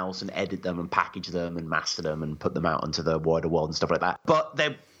in-house and edit them and package them and master them and put them out into the wider world and stuff like that. But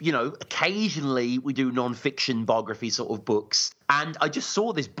they're, occasionally we do non-fiction biography sort of books. And I just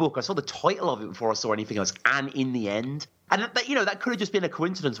saw this book. I saw the title of it before I saw anything else, And in the End. And that could have just been a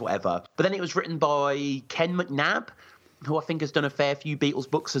coincidence or whatever. But then it was written by Ken McNabb, who I think has done a fair few Beatles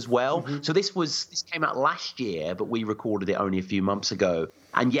books as well. Mm-hmm. So this came out last year, but we recorded it only a few months ago.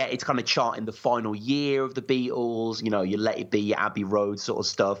 And yeah, it's kind of charting the final year of the Beatles, your Let It Be, your Abbey Road sort of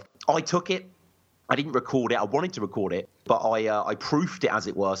stuff. I took it. I didn't record it. I wanted to record it, but I proofed it, as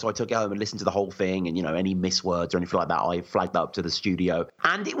it were. So I took it home and listened to the whole thing, and any miswords or anything like that, I flagged that up to the studio,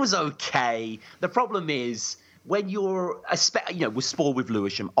 and it was okay. The problem is when you're, we're spoiled with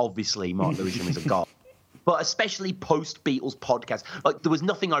Lewisham. Obviously, Mark Lewisham is a god. But especially post-Beatles podcast, there was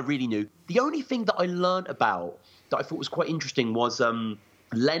nothing I really knew. The only thing that I learned about that I thought was quite interesting was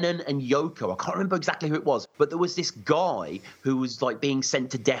Lennon and Yoko. I can't remember exactly who it was, but there was this guy who was being sent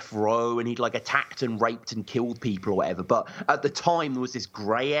to death row, and he'd attacked and raped and killed people or whatever. But at the time there was this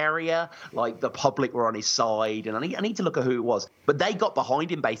grey area, the public were on his side, and I need to look at who it was. But they got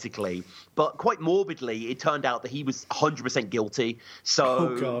behind him basically. But quite morbidly, it turned out that he was 100% guilty.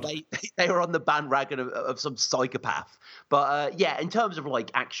 So they were on the bandwagon of some psychopath. But in terms of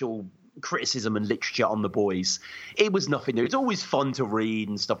actual criticism and literature on the boys, it was nothing new. It's always fun to read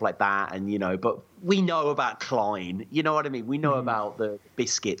and stuff like that, and but we know about Klein, you know what I mean, we know about the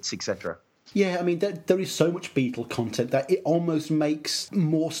Biscuits, etc. Yeah, I mean, there is so much Beatle content that it almost makes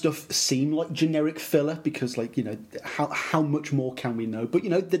more stuff seem like generic filler because, how much more can we know? But,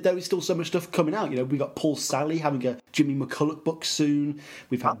 there is still so much stuff coming out. We got Paul Sally having a Jimmy McCulloch book soon.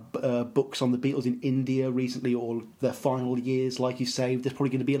 We've had books on the Beatles in India recently, or their final years, like you say. There's probably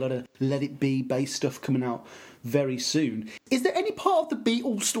going to be a lot of Let It Be-based stuff coming out very soon. Is there any part of the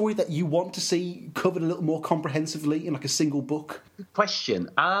Beatles story that you want to see covered a little more comprehensively in a single book? Good question.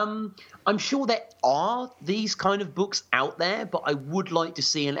 I'm sure there are these kind of books out there, but I would like to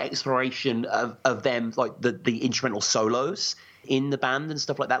see an exploration of them, the instrumental solos in the band and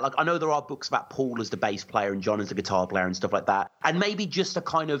stuff like that. I know there are books about Paul as the bass player and John as the guitar player and stuff like that. And maybe just a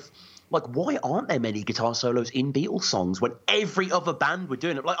kind of why aren't there many guitar solos in Beatles songs when every other band were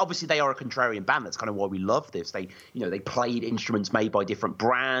doing it? Obviously they are a contrarian band. That's kind of why we love this. They, they played instruments made by different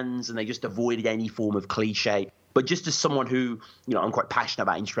brands, and they just avoided any form of cliche. But just as someone who, I'm quite passionate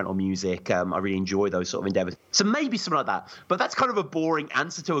about instrumental music, I really enjoy those sort of endeavors. So maybe something like that. But that's kind of a boring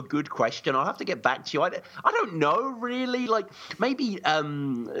answer to a good question. I'll have to get back to you. I don't know, really. Maybe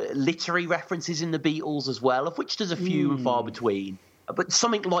literary references in the Beatles as well, of which there's a few and far between. But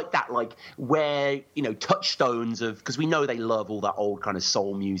something like that, where, touchstones of, because we know they love all that old kind of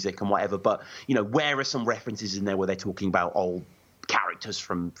soul music and whatever, but, where are some references in there where they're talking about old characters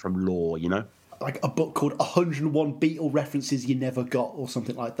from lore, Like a book called 101 Beatle References You Never Got, or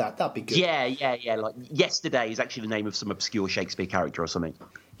something like that. That'd be good. Yeah. Yesterday is actually the name of some obscure Shakespeare character or something.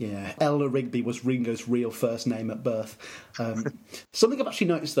 Yeah, Eleanor Rigby was Ringo's real first name at birth. Something I've actually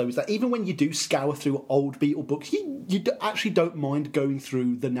noticed, though, is that even when you do scour through old Beatle books, you actually don't mind going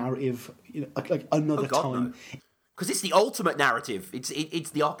through the narrative another time. Because it's the ultimate narrative. It's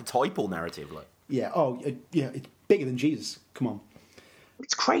the archetypal narrative. Yeah, it's bigger than Jesus. Come on.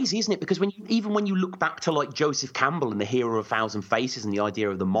 It's crazy, isn't it? Because even when you look back to Joseph Campbell and the Hero of a Thousand Faces and the idea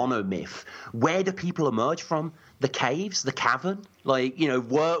of the monomyth, where do people emerge from? The caves, the cavern?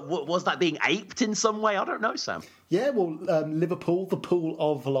 Was that being aped in some way? I don't know, Sam. Yeah, well, Liverpool, the pool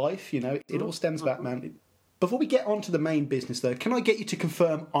of life, it all stems back, man. Before we get on to the main business, though, can I get you to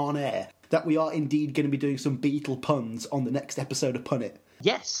confirm on air that we are indeed going to be doing some Beatle puns on the next episode of Pun It?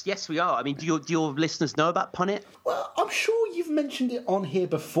 Yes, we are. I mean, do your listeners know about Punit? Well, I'm sure you've mentioned it on here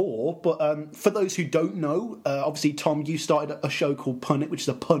before, but for those who don't know, obviously, Tom, you started a show called Punit, which is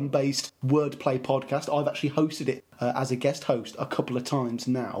a pun-based wordplay podcast. I've actually hosted it as a guest host a couple of times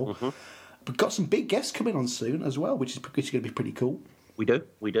now. Mm-hmm. We've got some big guests coming on soon as well, which is going to be pretty cool. We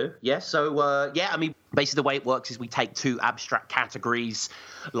do. Yeah, so, I mean, basically the way it works is we take two abstract categories,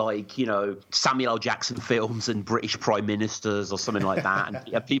 like, Samuel L. Jackson films and British prime ministers or something like that,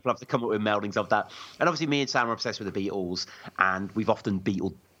 and people have to come up with meldings of that. And obviously me and Sam are obsessed with the Beatles, and we've often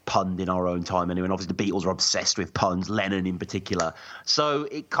punned in our own time anyway, and obviously the Beatles are obsessed with puns, Lennon in particular. So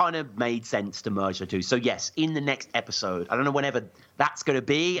it kind of made sense to merge the two. So yes, in the next episode, I don't know whenever that's going to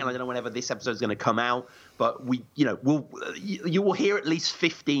be, and I don't know whenever this episode is going to come out, but you will hear at least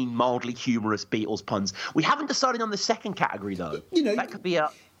 15 mildly humorous Beatles puns. We haven't decided on the second category though. That could be a...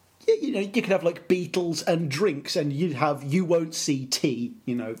 You could have like Beatles and drinks, and you'd have You Won't See Tea.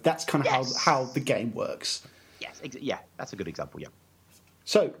 That's kind of how the game works. Yes, yeah, that's a good example, yeah.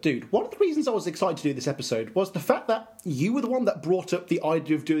 So, dude, one of the reasons I was excited to do this episode was the fact that you were the one that brought up the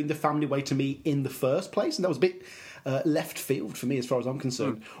idea of doing The Family Way to me in the first place, and that was a bit left field for me as far as I'm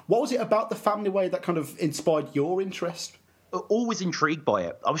concerned. What was it about The Family Way that kind of inspired your interest? Always intrigued by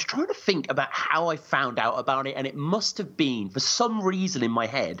it. I was trying to think about how I found out about it, and it must have been, for some reason in my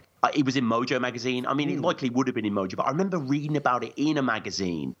head, it was in Mojo magazine. I mean, it likely would have been in Mojo, but I remember reading about it in a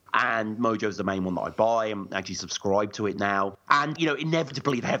magazine, and Mojo's the main one that I buy. I'm actually subscribed to it now. And,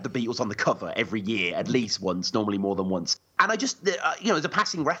 inevitably they have the Beatles on the cover every year, at least once, normally more than once. And I just, as a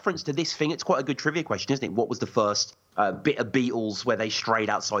passing reference to this thing, it's quite a good trivia question, isn't it? What was the first bit of Beatles where they strayed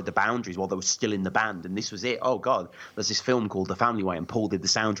outside the boundaries while they were still in the band? And this was it. Oh, God, there's this film called The Family Way, and Paul did the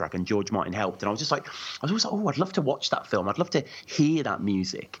soundtrack, and George Martin helped. And I was always like, oh, I'd love to watch that film. I'd love to hear that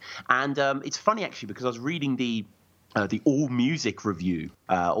music. And it's funny, actually, because I was reading the AllMusic review,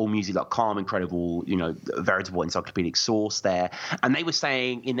 allmusic.com, incredible, veritable encyclopedic source there. And they were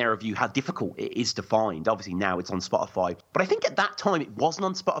saying in their review how difficult it is to find. Obviously now it's on Spotify, but I think at that time it wasn't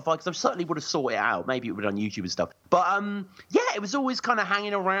on Spotify, because I certainly would have sought it out. Maybe it would have been on YouTube and stuff. But it was always kind of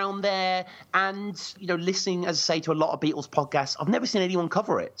hanging around there, and listening, as I say, to a lot of Beatles podcasts. I've never seen anyone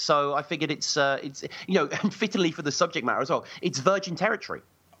cover it, so I figured it's and fittingly for the subject matter as well, it's virgin territory.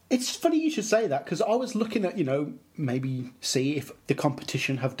 It's funny you should say that, because I was looking at, maybe see if the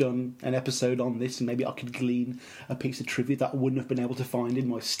competition have done an episode on this, and maybe I could glean a piece of trivia that I wouldn't have been able to find in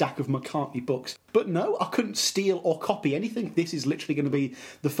my stack of McCartney books. But no, I couldn't steal or copy anything. This is literally going to be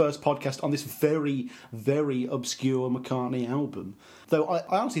the first podcast on this very, very obscure McCartney album. Though I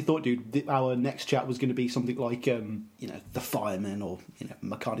honestly thought, dude, that our next chat was going to be something like, The Firemen, or,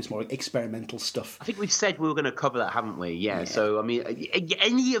 McCartney's more experimental stuff. I think we've said we were going to cover that, haven't we? Yeah. So, I mean,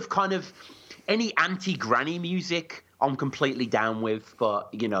 any anti-granny music I'm completely down with, but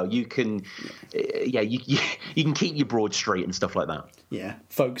you can you can keep your Broad Street and stuff like that. Yeah,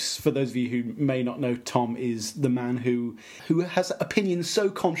 folks, for those of you who may not know, Tom is the man who has opinions so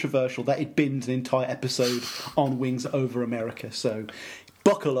controversial that it bins an entire episode on Wings Over America. So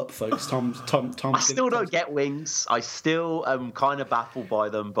buckle up, folks. Tom. I still don't get Wings. I still am kind of baffled by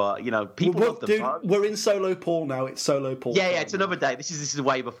them, but people love them. Dude, we're in Solo Paul now. It's Solo Paul. Yeah, it's another day. This is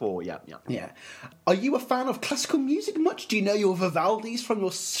way before. Yeah. Are you a fan of classical music much? Do you know your Vivaldis from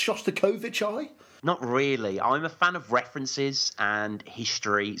your Shostakovich eye? Not really. I'm a fan of references and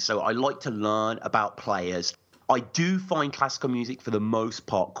history, so I like to learn about players. I do find classical music, for the most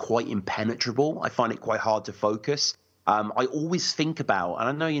part, quite impenetrable. I find it quite hard to focus. I always think about, and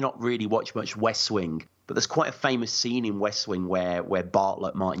I know you're not really watch much West Wing, but there's quite a famous scene in West Wing where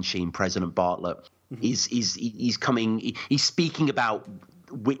Bartlett, Martin Sheen, President Bartlett, he's speaking about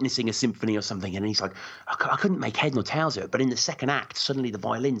witnessing a symphony or something, and he's like, I couldn't make head nor tails of it, but in the second act, suddenly the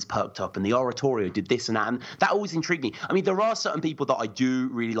violins perked up and the oratorio did this and that, and that always intrigued me. I mean, there are certain people that I do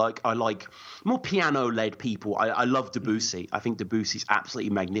really like. I like more piano-led people. I love Debussy. I think Debussy's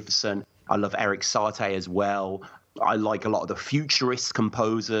absolutely magnificent. I love Eric Satie as well. I like a lot of the futurist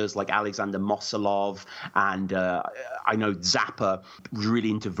composers like Alexander Mosolov, and I know Zappa was really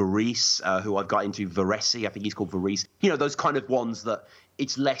into Varese, who I've got into Varese. I think he's called Varese. Those kind of ones that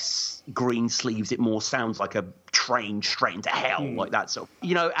it's less green sleeves. It more sounds like a train straight into hell, like that. So,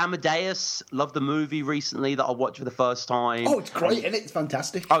 Amadeus, loved the movie recently that I watched for the first time. Oh, it's great, and it's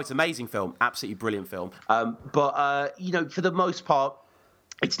fantastic. Oh, it's an amazing film. Absolutely brilliant film. But for the most part,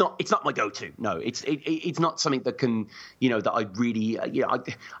 it's not my go-to. No, it's not something that can, that I really,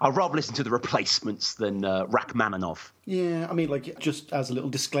 I'd rather listen to the Replacements than Rachmaninoff. Yeah, I mean, just as a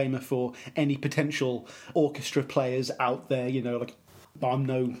little disclaimer for any potential orchestra players out there, But I'm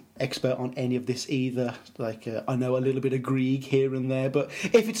no expert on any of this either. Like, I know a little bit of Grieg here and there, but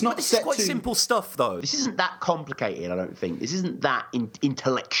if it's not This set is quite to... simple stuff, though. This isn't that complicated, I don't think. This isn't that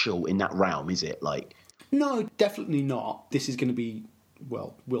intellectual in that realm, is it? Like, No, definitely not. This is going to be...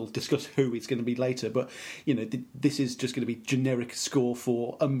 Well, we'll discuss who it's going to be later, but, you know, this is just going to be generic score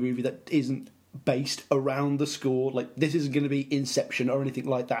for a movie that isn't based around the score. Like, this isn't going to be Inception or anything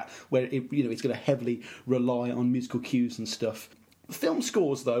like that, where it's going to heavily rely on musical cues and stuff. Film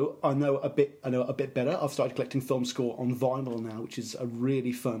scores, though, I know a bit better. I've started collecting film score on vinyl now, which is a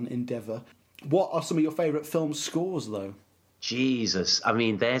really fun endeavour. What are some of your favourite film scores, though? Jesus, I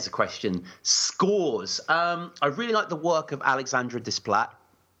mean, there's a question. Scores. I really like the work of Alexandre Desplat.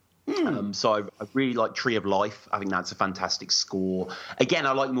 So I really like Tree of Life. I think that's a fantastic score. Again,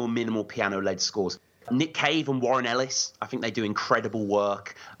 I like more minimal piano-led scores. Nick Cave and Warren Ellis, I think they do incredible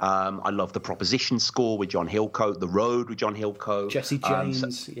work. I love the Proposition score with John Hillcoat, The Road with John Hillcoat. Jesse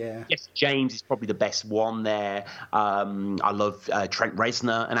James, yeah. Jesse James is probably the best one there. I love Trent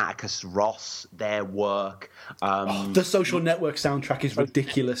Reznor and Atticus Ross, their work. The Social Network soundtrack is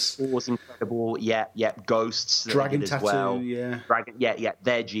ridiculous. It was incredible. Yeah. Ghosts. Dragon Tattoo, well. yeah. Yeah,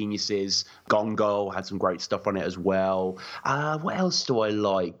 they're geniuses. Gone Girl had some great stuff on it as well. What else do I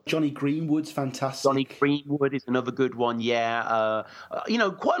like? Johnny Greenwood's fantastic. Johnny Greenwood is another good one, yeah.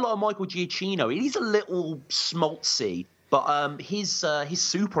 Quite a lot of Michael Giacchino. It is a little schmaltzy, but his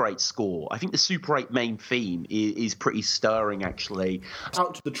Super 8 score, I think the Super 8 main theme is pretty stirring, actually.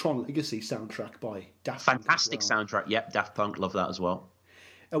 Out to the Tron Legacy soundtrack by Daft Punk. Fantastic soundtrack, yep, Daft Punk, love that as well.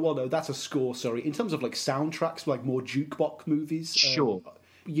 Well, no, that's a score, sorry. In terms of, like, soundtracks, like, more jukebox movies... Sure.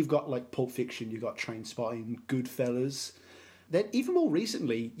 You've got, like, Pulp Fiction, you've got Trainspotting, Goodfellas... Then, even more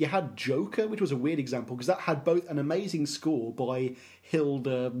recently, you had Joker, which was a weird example, because that had both an amazing score by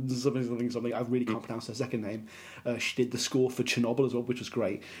Hilda something. I really can't pronounce her second name. She did the score for Chernobyl as well, which was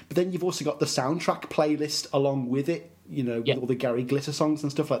great. But then you've also got the soundtrack playlist along with it, with all the Gary Glitter songs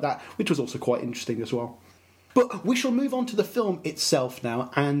and stuff like that, which was also quite interesting as well. But we shall move on to the film itself now,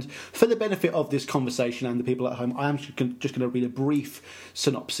 and for the benefit of this conversation and the people at home, I am just going to read a brief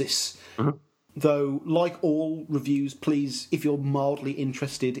synopsis. Mm-hmm. Though, like all reviews, please, if you're mildly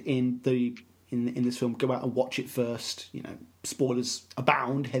interested in this film, go out and watch it first. Spoilers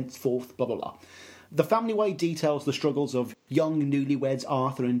abound, henceforth, blah, blah, blah. The Family Way details the struggles of young newlyweds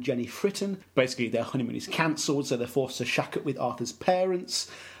Arthur and Jenny Fritton. Basically, their honeymoon is cancelled, so they're forced to shack up with Arthur's parents.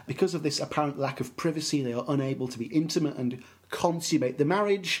 Because of this apparent lack of privacy, they are unable to be intimate and consummate the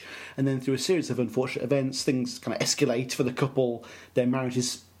marriage. And then through a series of unfortunate events, things kind of escalate for the couple. Their marriage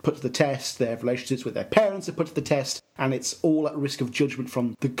is put to the test, their relationships with their parents are put to the test, and it's all at risk of judgment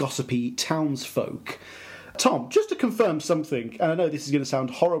from the gossipy townsfolk. Tom, just to confirm something, and I know this is going to sound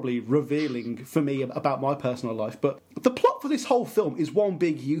horribly revealing for me about my personal life, but the plot for this whole film is one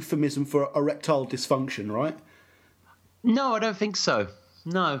big euphemism for erectile dysfunction, right? No, I don't think so.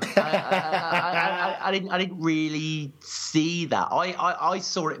 No, I didn't really see that. I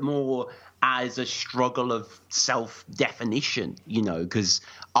saw it more as a struggle of self-definition, because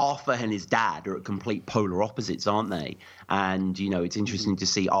Arthur and his dad are at complete polar opposites, aren't they? And, it's interesting to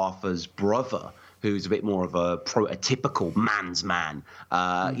see Arthur's brother, who's a bit more of a prototypical man's man,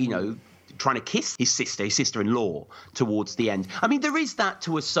 trying to kiss his sister-in-law towards the end. I mean, there is that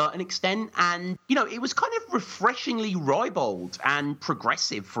to a certain extent, and, it was kind of refreshingly ribald and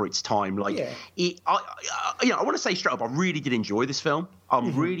progressive for its time. Like, yeah. I want to say straight up, I really did enjoy this film.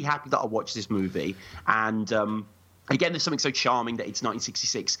 I'm really happy that I watched this movie, and again, there's something so charming that it's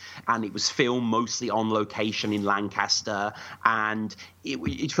 1966 and it was filmed mostly on location in Lancaster, and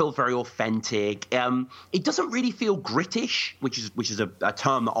it felt very authentic. It doesn't really feel Grittish, which is a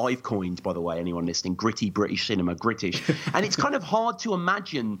term that I've coined, by the way, anyone listening, gritty British cinema, Grittish. And it's kind of hard to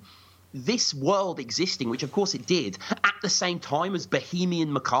imagine this world existing, which of course it did, at the same time as Bohemian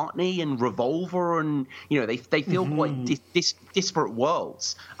McCartney and Revolver, and they feel quite disparate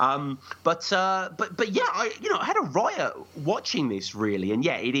worlds. But yeah, I had a riot watching this, really, and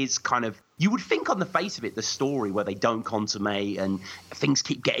yeah, it is kind of. You would think on the face of it, the story where they don't consummate and things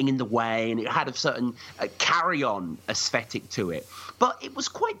keep getting in the way, and it had a certain carry-on aesthetic to it. But it was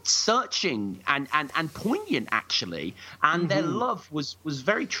quite searching and poignant, actually, and their love was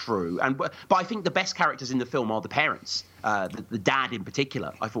very true. But I think the best characters in the film are the parents. The dad in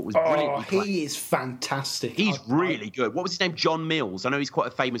particular, I thought was brilliant. He is fantastic. He's really good. What was his name? John Mills. I know he's quite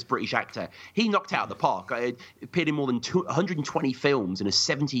a famous British actor. He knocked out of the park. Appeared in more than 120 films in a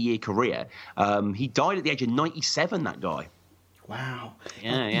 70-year career. He died at the age of 97, that guy. Wow.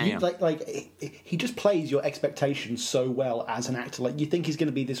 Yeah. He just plays your expectations so well as an actor. Like, you think he's going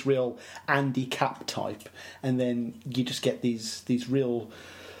to be this real Andy Capp type, and then you just get these real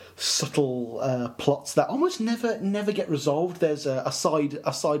subtle plots that almost never get resolved. There's a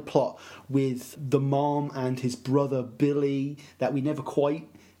side plot with the mom and his brother Billy that we never quite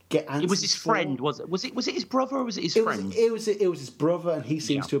get answers. It was his friend, for. was it? Was it his brother or was it his friend? It was his brother, and he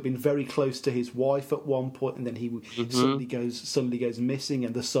seems to have been very close to his wife at one point, and then he suddenly goes missing,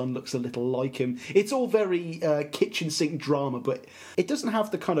 and the son looks a little like him. It's all very kitchen sink drama, but it doesn't have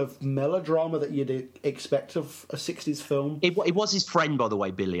the kind of melodrama that you'd expect of a 60s film. It was his friend, by the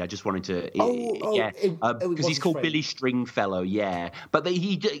way, Billy. I just wanted to, because he's called Billy Stringfellow, But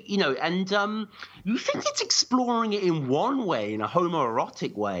you think it's exploring it in one way, in a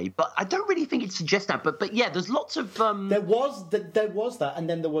homoerotic way, but I don't really think it suggests that. But yeah, there's lots of there was that, and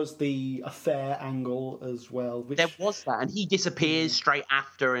then there was the affair angle as well. There was that, and he disappears straight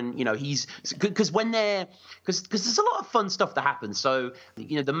after, and he's because there's a lot of fun stuff that happens. So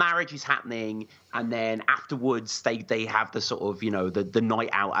the marriage is happening, and then afterwards they have the sort of the night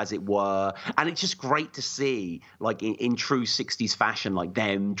out, as it were, and it's just great to see, like in true 60s fashion, like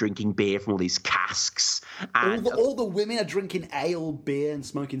them drinking beer from all these casks, and all the women are drinking ale, beer, and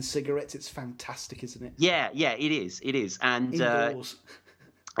smoking cigarettes. It's fantastic, isn't it? Yeah, it is, and indoors.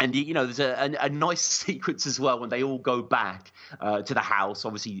 And there's a nice sequence as well when they all go back to the house.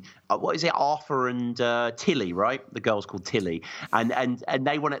 Obviously, what is it? Arthur and Tilly, right? The girl's called Tilly, and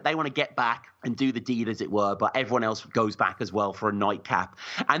they want to get back and do the deed, as it were. But everyone else goes back as well for a nightcap.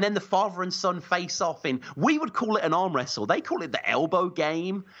 And then the father and son face off in, we would call it an arm wrestle. They call it the elbow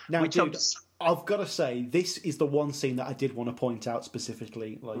game. Now, dude, I've got to say, this is the one scene that I did want to point out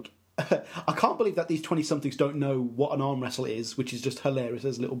specifically. Like, I can't believe that these 20-somethings don't know what an arm wrestle is, which is just hilarious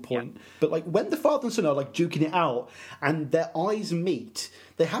as a little point. Yeah. But like when the father and son are like duking it out and their eyes meet,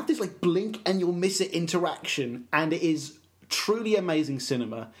 they have this like blink and you'll miss it interaction, and it is truly amazing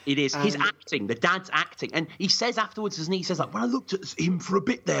cinema. It is. His acting, the dad's acting, and he says afterwards, doesn't he? He says like, when I looked at him for a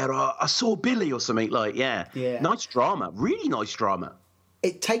bit there, I saw Billy or something. Like, yeah, nice drama, really nice drama.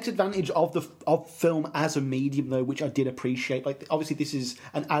 It takes advantage of film as a medium, though, which I did appreciate. Like, obviously, this is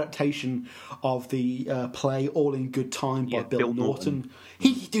an adaptation of the play All in Good Time by Bill Norton.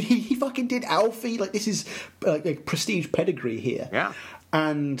 He fucking did Alfie. Like, this is a prestige pedigree here. Yeah.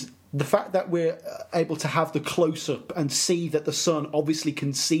 And the fact that we're able to have the close-up and see that the son obviously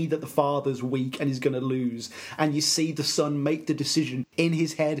can see that the father's weak and he's going to lose, and you see the son make the decision in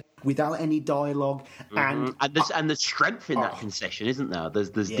his head without any dialogue, and the strength in that concession, isn't there? There's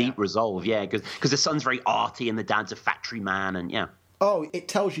deep resolve, because the son's very arty and the dad's a factory man, and it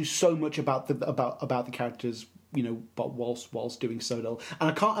tells you so much about the characters, but whilst doing so little. And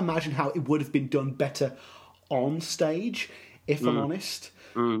I can't imagine how it would have been done better on stage, if I'm honest.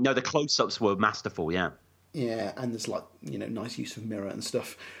 No, the close-ups were masterful, yeah. Yeah, and there's nice use of mirror and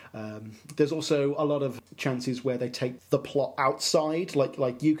stuff. There's also a lot of chances where they take the plot outside.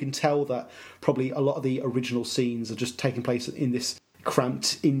 Like you can tell that probably a lot of the original scenes are just taking place in this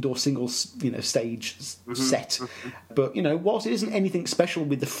cramped indoor single stage set. But whilst it isn't anything special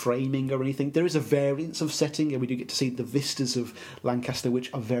with the framing or anything, there is a variance of setting, and we do get to see the vistas of Lancaster,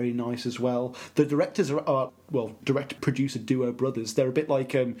 which are very nice as well. The directors are director producer duo brothers. They're a bit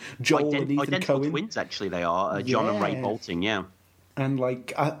like Joel and Ethan identical Coen. Twins, actually. They are John and Ray Bolting. Yeah. And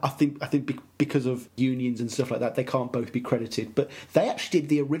I think because of unions and stuff like that, they can't both be credited. But they actually did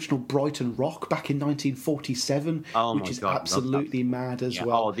the original Brighton Rock back in 1947, which is absolutely mad as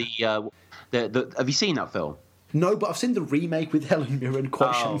well. Oh, have you seen that film? No, but I've seen the remake with Helen Mirren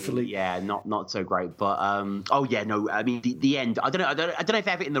quite shamefully. Yeah, not so great. But I mean the end. I don't know if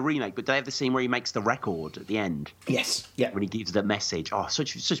they have it in the remake, but do they have the scene where he makes the record at the end? Yes, yeah. When he gives the message. Oh,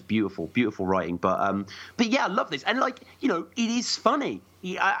 such beautiful writing. But yeah, I love this, and it is funny.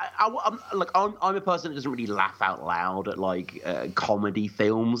 I'm a person that doesn't really laugh out loud at comedy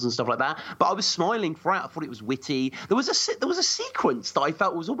films and stuff like that. But I was smiling throughout. I thought it was witty. There was a sequence that I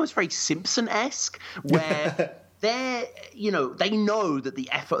felt was almost very Simpson-esque, where they know that the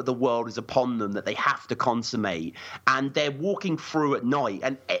effort of the world is upon them, that they have to consummate, and they're walking through at night,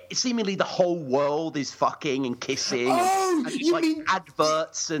 and seemingly the whole world is fucking and kissing. Oh, and you mean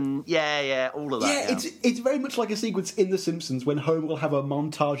adverts and all of that. Yeah, it's very much like a sequence in The Simpsons when Homer will have a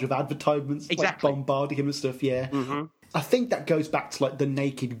montage of advertisements bombarding him and stuff. Yeah. Mm-hmm. I think that goes back to the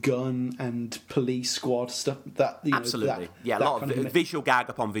Naked Gun and Police Squad stuff. Absolutely, a lot of visual gag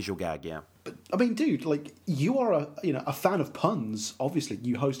upon visual gag. Yeah. But I mean, dude, you are a fan of puns. Obviously,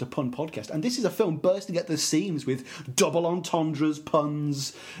 you host a pun podcast, and this is a film bursting at the seams with double entendres,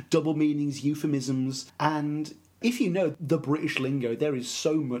 puns, double meanings, euphemisms, and if you know the British lingo, there is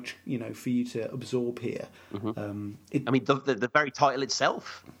so much, for you to absorb here. I mean, the very title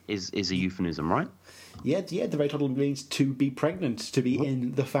itself is a euphemism, right? Yeah, the very title means to be pregnant, to be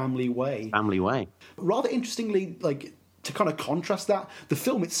in the family way. Family way. Rather interestingly, to kind of contrast that, the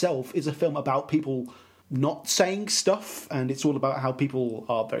film itself is a film about people not saying stuff, and it's all about how people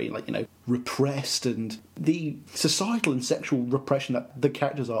are very, repressed, and the societal and sexual repression that the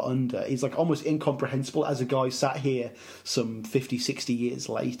characters are under is, almost incomprehensible as a guy sat here some 50, 60 years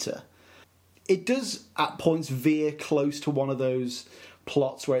later. It does, at points, veer close to one of those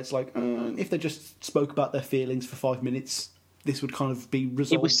plots where it's if they just spoke about their feelings for 5 minutes, this would kind of be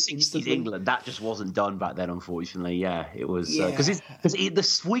resolved. It was 60s instantly. England. That just wasn't done back then, unfortunately. Yeah, it was because the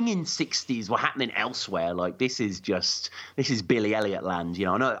swinging 60s were happening elsewhere. This is Billy Elliot land.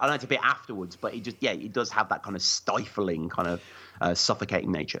 I know it's a bit afterwards, but it does have that kind of stifling, kind of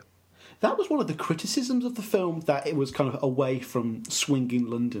suffocating nature. That was one of the criticisms of the film, that it was kind of away from swinging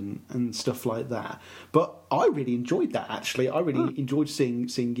London and stuff like that. But I really enjoyed that, actually. I really enjoyed seeing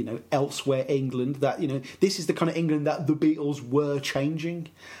elsewhere England, that, this is the kind of England that the Beatles were changing.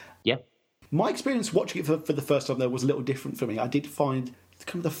 Yeah. My experience watching it for the first time, though, was a little different for me. I did find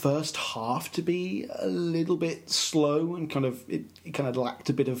kind of the first half to be a little bit slow, and it kind of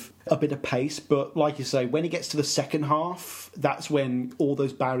lacked a bit of pace. But like you say, when it gets to the second half, that's when all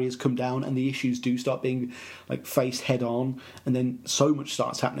those barriers come down and the issues do start being faced head on, and then so much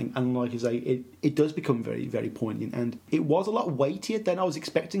starts happening. And like you say, it does become very, very poignant, and it was a lot weightier than I was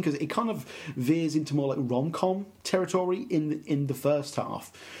expecting, because it kind of veers into more rom-com territory in the first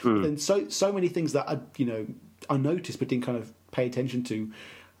half. And so many things that I noticed but didn't kind of pay attention to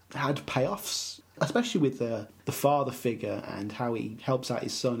had payoffs, especially with the father figure and how he helps out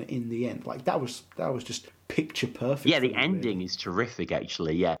his son in the end. That was just picture perfect. Yeah, the ending is terrific,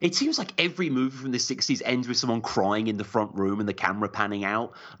 actually. Yeah, it seems like every movie from the 60s ends with someone crying in the front room and the camera panning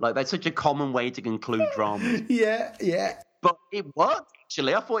out. That's such a common way to conclude dramas. Yeah. But it worked,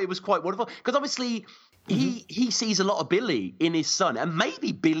 actually. I thought it was quite wonderful, because obviously he sees a lot of Billy in his son, and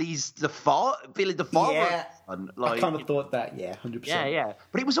maybe Billy's the father. Yeah, son. I kind of thought that. Yeah, 100%. Yeah.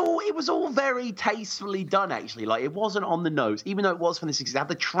 But it was all very tastefully done, actually. It wasn't on the nose, even though it was from the 60s. It had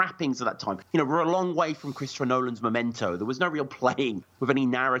the trappings of that time. We're a long way from Christopher Nolan's Memento. There was no real playing with any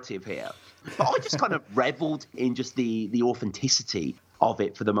narrative here. But I just kind of reveled in just the authenticity of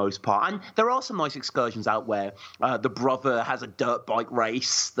it for the most part. And there are some nice excursions out where the brother has a dirt bike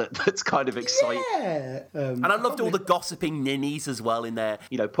race that's kind of exciting. Yeah. And I loved all the gossiping ninnies as well in there.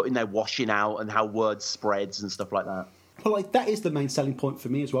 Putting their washing out and how word spreads and stuff like that. Well, that is the main selling point for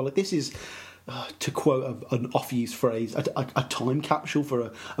me as well. This is, to quote an off-used phrase, a time capsule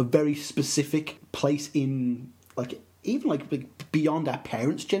for a very specific place in, even beyond our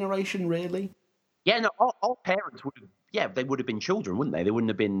parents' generation, really. Yeah, no, our parents would have. Yeah, they would have been children, wouldn't they? They wouldn't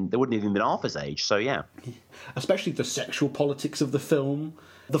have even been Arthur's age. So yeah, especially the sexual politics of the film.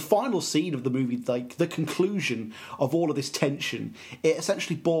 The final scene of the movie, the conclusion of all of this tension, it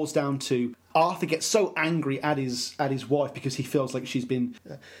essentially boils down to Arthur gets so angry at his wife because he feels like she's been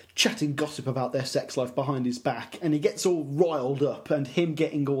chatting gossip about their sex life behind his back, and he gets all riled up, and him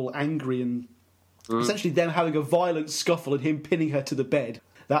getting all angry, and essentially them having a violent scuffle and him pinning her to the bed.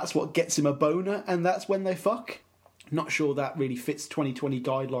 That's what gets him a boner, and that's when they fuck. Not sure that really fits 2020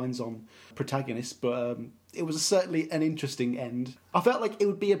 guidelines on protagonists, but it was certainly an interesting end. I felt like it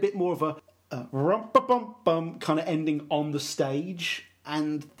would be a bit more of a rum-ba-bum-bum kind of ending on the stage,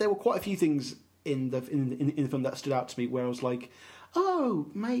 and there were quite a few things in the film that stood out to me where I was like, oh,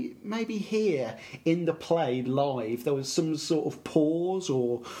 maybe here in the play live there was some sort of pause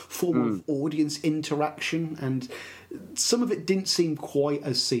or form of audience interaction, and some of it didn't seem quite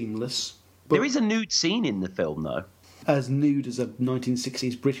as seamless. There is a nude scene in the film, though. As nude as a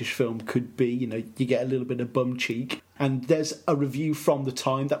 1960s British film could be, you get a little bit of bum cheek. And there's a review from the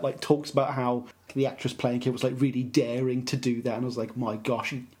time that talks about how the actress playing it was really daring to do that. And I was like, my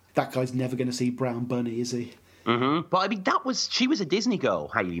gosh, that guy's never going to see Brown Bunny, is he? Mm-hmm. But I mean, she was a Disney girl,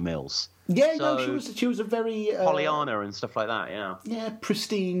 Hayley Mills. Yeah, so, no, she was a very Pollyanna and stuff like that. Yeah. Yeah,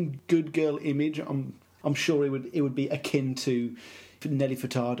 pristine, good girl image. I'm sure it would be akin to Nelly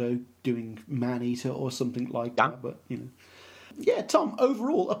Furtado doing Man-Eater or something like that, but yeah, Tom,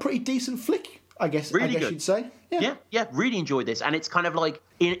 overall a pretty decent flick, I guess. Really I guess good. You'd say. Yeah, really enjoyed this, and it's kind of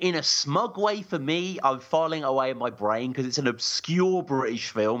in a smug way for me. I'm filing away in my brain because it's an obscure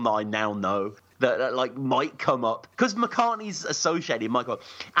British film that I now know. that like might come up because McCartney's associated might come up.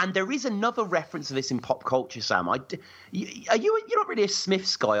 And there is another reference to this in pop culture, Sam. You're not really a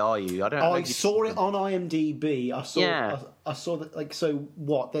Smiths guy, are you? I saw it on IMDb. I saw that. Like, so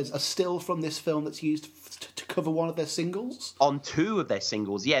what? There's a still from this film that's used to cover one of their singles. On two of their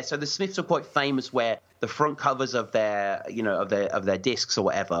singles, yeah. So the Smiths are quite famous, where the front covers of their, of their discs or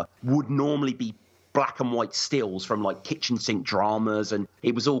whatever would normally be black and white stills from like kitchen sink dramas, and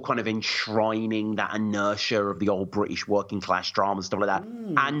it was all kind of enshrining that inertia of the old British working class drama and stuff like that.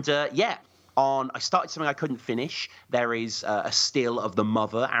 And I started something I couldn't finish. There is a still of the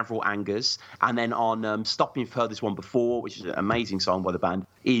mother, Avril Angers, and then on Stop Me If You've Heard This One Before, which is an amazing song by the band,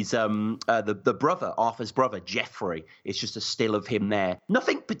 is the brother, Arthur's brother, Jeffrey. It's just a still of him there.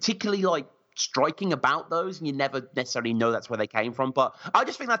 Nothing particularly like striking about those, and you never necessarily know that's where they came from, but I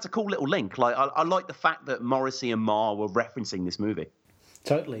just think that's a cool little link. Like I like the fact that Morrissey and Marr were referencing this movie.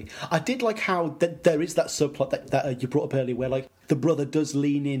 Totally. I did like how there is that subplot that you brought up earlier, where like the brother does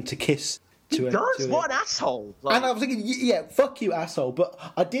lean in to kiss. He does. What an asshole! Like, and I was thinking, yeah, fuck you, asshole. But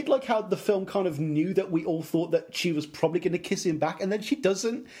I did like how the film kind of knew that we all thought that she was probably going to kiss him back, and then she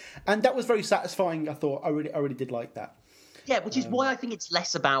doesn't, and that was very satisfying. I thought I really did like that. Yeah, which is why I think it's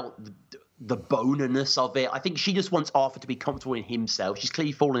less about the bonerness of it. I think she just wants Arthur to be comfortable in himself. She's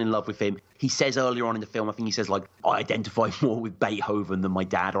clearly fallen in love with him. He says earlier on in the film, I think he says, like, I identify more with Beethoven than my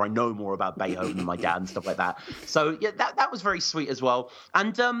dad, or I know more about Beethoven than my dad, and stuff like that. So, yeah, that was very sweet as well.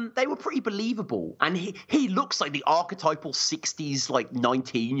 And they were pretty believable. And he looks like the archetypal 60s, like,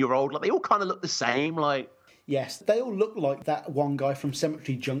 19-year-old. Like, they all kind of look the same, like... Yes, they all look like that one guy from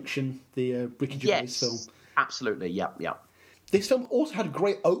Cemetery Junction, the Ricky Gervais film. Absolutely, yeah. This film also had a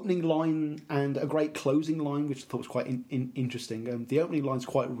great opening line and a great closing line, which I thought was quite interesting. The opening line's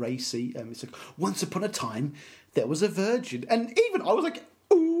quite racy. It's like, once upon a time, there was a virgin. And even I was like,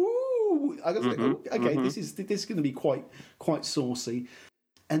 ooh! I was like, okay, this is going to be quite saucy.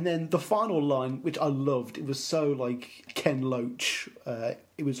 And then the final line, which I loved, it was so like Ken Loach.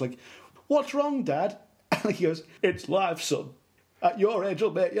 It was like, what's wrong, Dad? And he goes, it's life, son. At your age,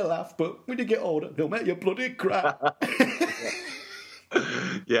 it'll make you laugh, but when you get older, it'll make you bloody cry.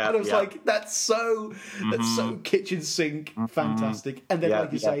 Yeah, and I was like, that's so kitchen sink, fantastic. And then,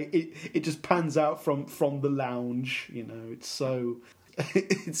 like you say, it just pans out from the lounge. You know, it's so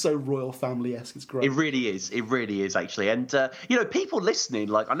royal family-esque. It's great. It really is actually. And people listening,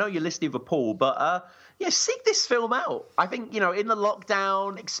 like I know you're listening for Paul, but seek this film out. I think in the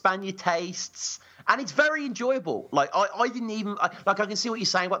lockdown, expand your tastes. And it's very enjoyable. Like I didn't even I can see what you're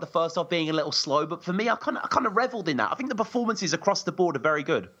saying about the first half being a little slow, but for me, I kind of reveled in that. I think the performances across the board are very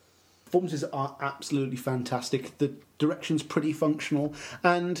good. Performances are absolutely fantastic. The direction's pretty functional,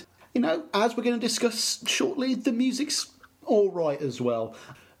 and as we're going to discuss shortly, the music's all right as well.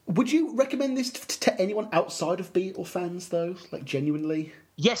 Would you recommend this to anyone outside of Beatle fans, though? Like genuinely?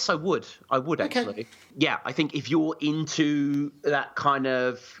 Yes, I would. Actually. Okay. Yeah, I think if you're into that kind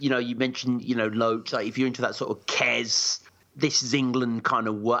of, you mentioned, Loach, like if you're into that sort of Kes, This Is England kind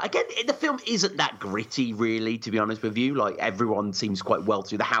of work. Again, the film isn't that gritty, really, to be honest with you. Like, everyone seems quite well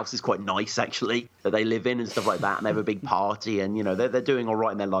to. The house is quite nice, actually, that they live in and stuff like that, and they have a big party, and, they're doing all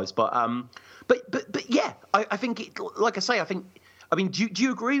right in their lives. But yeah, I think, like I say, I mean, do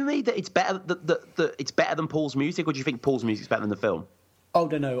you agree with me that it's better that it's better than Paul's music, or do you think Paul's music's better than the film? Oh,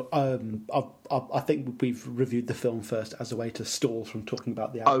 no. I think we've reviewed the film first as a way to stall from talking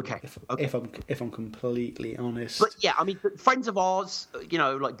about the album. Okay. If I'm completely honest. But yeah, I mean, friends of ours,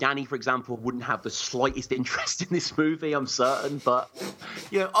 like Danny, for example, wouldn't have the slightest interest in this movie, I'm certain. But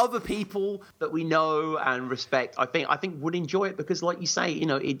other people that we know and respect, I think would enjoy it because, like you say,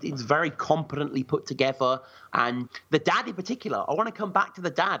 it's very competently put together. And the dad in particular, I want to come back to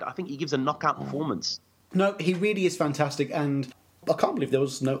the dad. I think he gives a knockout performance. No, he really is fantastic, and I can't believe there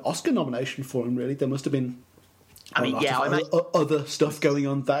was no Oscar nomination for him, really. There must have been other stuff going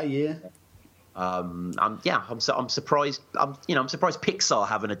on that year. I'm surprised. I'm surprised Pixar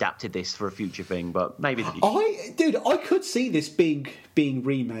haven't adapted this for a future thing, but maybe I could see this being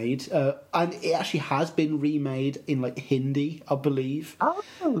remade, and it actually has been remade in like Hindi, I believe.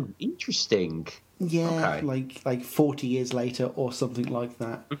 Oh, interesting. Yeah, okay. like 40 years later or something like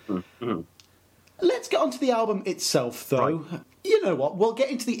that. Let's get onto the album itself, though. Right. You know what? We'll get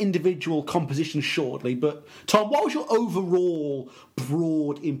into the individual compositions shortly, but Tom, what was your overall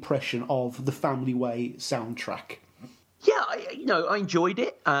broad impression of the Family Way soundtrack? Yeah, I enjoyed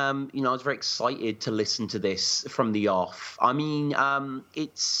it. I was very excited to listen to this from the off. I mean,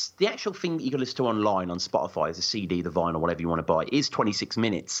 it's the actual thing that you can listen to online on Spotify as a CD, the vinyl, whatever you want to buy, is 26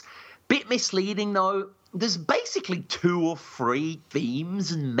 minutes. Bit misleading, though. There's basically 2 or 3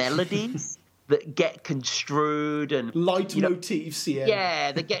 themes and melodies that get construed and Leitmotifs,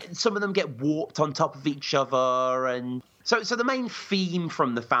 yeah, some of them get warped on top of each other, and so the main theme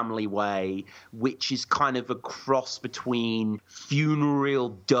from The Family Way, which is kind of a cross between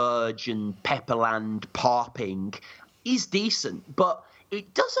funereal dirge and Pepperland parping, is decent, but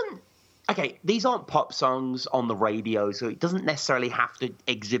it doesn't. Okay, these aren't pop songs on the radio, so it doesn't necessarily have to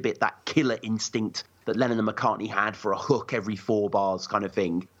exhibit that killer instinct that Lennon and McCartney had for a hook every 4 bars kind of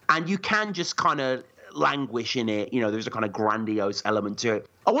thing. And you can just kind of languish in it. There's a kind of grandiose element to it.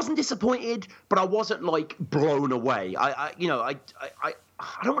 I wasn't disappointed, but I wasn't like blown away. I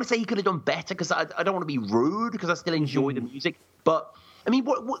don't want to say he could have done better because I don't want to be rude because I still enjoy the music. But I mean,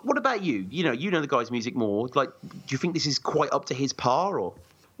 what about you? You know the guy's music more. Like, do you think this is quite up to his par, or?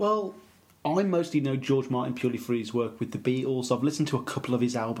 Well, I mostly know George Martin purely for his work with the Beatles. I've listened to a couple of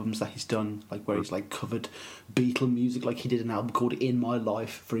his albums that he's done, like where he's like covered Beatle music, like he did an album called In My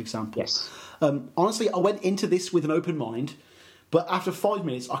Life, for example. Yes. Honestly, I went into this with an open mind, but after 5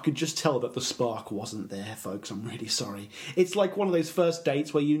 minutes, I could just tell that the spark wasn't there, folks. I'm really sorry. It's like one of those first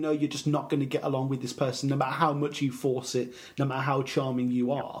dates where you know you're just not going to get along with this person, no matter how much you force it, no matter how charming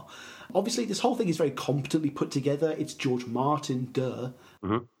you are. Obviously, this whole thing is very competently put together. It's George Martin, duh.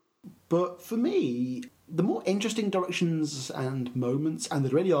 Mm-hmm. But for me, the more interesting directions and moments, and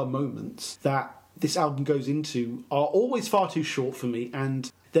there really are moments, that this album goes into are always far too short for me,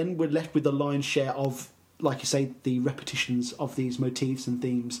 and then we're left with the lion's share of, like you say, the repetitions of these motifs and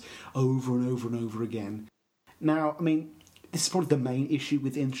themes over and over and over again. Now, I mean, this is probably the main issue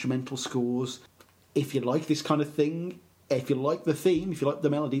with instrumental scores. If you like this kind of thing, if you like the theme, if you like the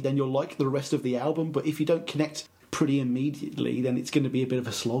melody, then you'll like the rest of the album. But if you don't connect pretty immediately, then it's going to be a bit of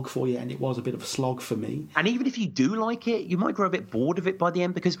a slog for you, and it was a bit of a slog for me. And even if you do like it, you might grow a bit bored of it by the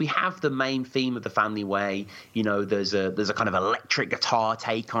end, because we have the main theme of The Family Way. There's a kind of electric guitar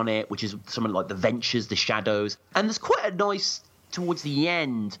take on it, which is something like The Ventures, The Shadows, and there's quite a nice towards the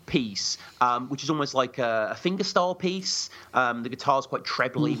end piece, which is almost like a fingerstyle piece. The guitar's quite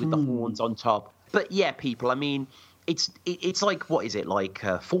trebly with the horns on top. But yeah, people, I mean, it's like, what is it, like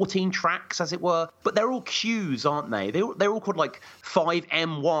 14 tracks, as it were? But they're all cues, aren't they? They're all called like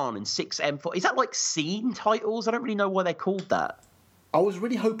 5M1 and 6M4. Is that like scene titles? I don't really know why they're called that. I was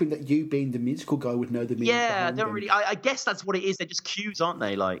really hoping that you, being the musical guy, would know the meaning. Yeah, I don't really. I guess that's what it is. They're just cues, aren't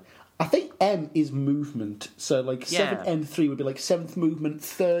they? Like, I think M is movement, so like 7M3 would be like 7th movement,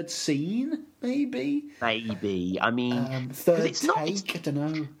 3rd scene, maybe. Maybe. I mean, 3rd take. I don't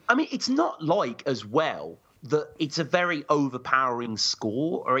know. I mean, it's not like as well that it's a very overpowering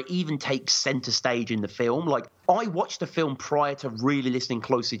score, or it even takes center stage in the film. Like, I watched the film prior to really listening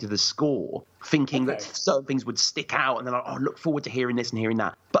closely to the score, thinking that certain things would stick out, and then I look forward to hearing this and hearing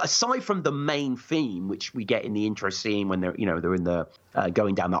that. But aside from the main theme, which we get in the intro scene when they're in the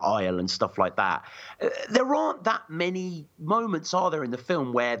going down the aisle and stuff like that, there aren't that many moments, are there, in the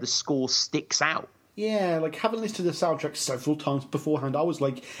film where the score sticks out? Yeah, like having listened to the soundtrack several times beforehand, I was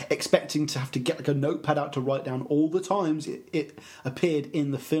like expecting to have to get like a notepad out to write down all the times it appeared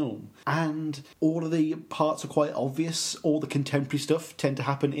in the film. And all of the parts are quite obvious. All the contemporary stuff tend to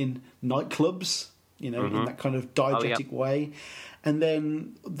happen in nightclubs, in that kind of diegetic way. And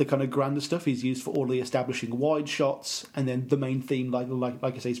then the kind of grander stuff is used for all the establishing wide shots. And then the main theme, like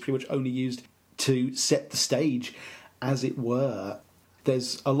I say, is pretty much only used to set the stage, as it were.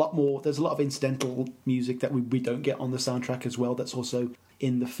 There's a lot of incidental music that we don't get on the soundtrack as well, that's also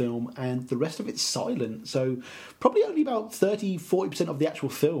in the film, and the rest of it's silent. So probably only about 30-40% of the actual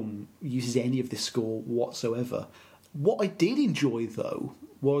film uses any of this score whatsoever. What I did enjoy, though,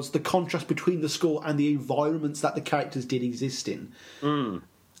 was the contrast between the score and the environments that the characters did exist in.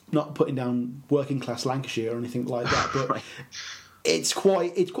 Not putting down working class Lancashire or anything like that, but right. It's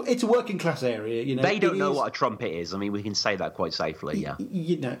a working class area, They don't know what a trumpet is. I mean, we can say that quite safely, yeah.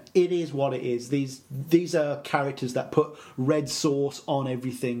 It is what it is. These are characters that put red sauce on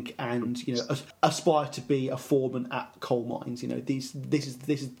everything, and aspire to be a foreman at coal mines. This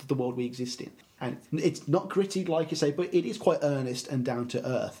is the world we exist in, and it's not gritty, like you say, but it is quite earnest and down to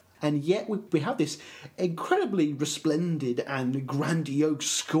earth. And yet we have this incredibly resplendent and grandiose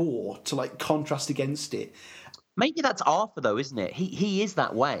score to like contrast against it. Maybe that's Arthur, though, isn't it? He is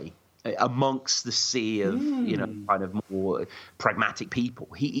that way amongst the sea of kind of more pragmatic people.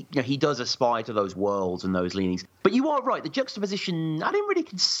 He does aspire to those worlds and those leanings. But you are right. The juxtaposition, I didn't really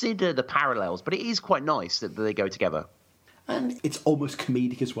consider the parallels, but it is quite nice that they go together. And it's almost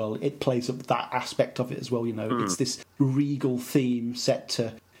comedic as well. It plays up that aspect of it as well. It's this regal theme set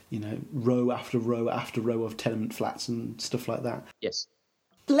to row after row after row of tenement flats and stuff like that. Yes.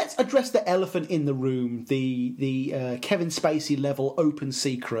 Let's address the elephant in the room, the Kevin Spacey level open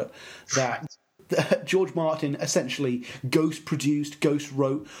secret that George Martin essentially ghost-produced,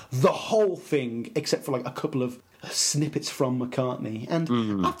 ghost-wrote the whole thing, except for like a couple of snippets from McCartney.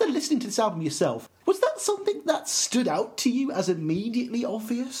 And after listening to this album yourself, was that something that stood out to you as immediately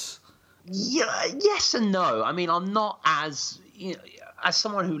obvious? Yeah, yes and no. I mean, I'm not as... as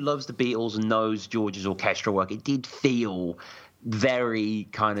someone who loves the Beatles and knows George's orchestral work, it did feel very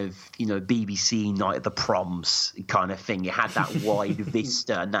kind of, BBC Night at the Proms kind of thing. It had that wide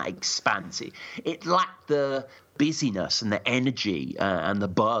vista and that expanse. It lacked the busyness and the energy and the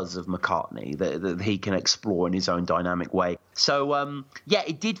buzz of McCartney that he can explore in his own dynamic way. So,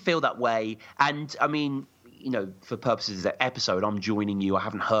 it did feel that way. And, I mean... for purposes of the episode, I'm joining you. I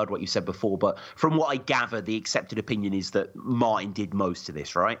haven't heard what you said before, but from what I gather, the accepted opinion is that Martin did most of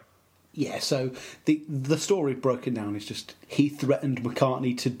this, right? Yeah, so the story broken down is just he threatened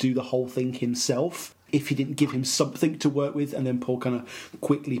McCartney to do the whole thing himself if he didn't give him something to work with, and then Paul kind of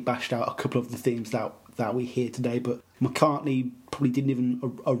quickly bashed out a couple of the themes that we hear today. But McCartney probably didn't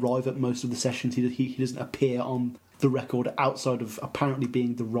even arrive at most of the sessions. He doesn't appear on the record outside of apparently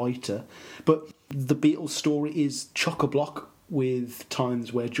being the writer. But the Beatles story is chock-a-block with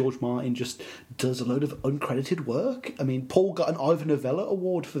times where George Martin just does a load of uncredited work. I mean, Paul got an Ivor Novello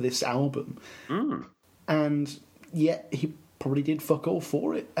award for this album. And yet he probably did fuck all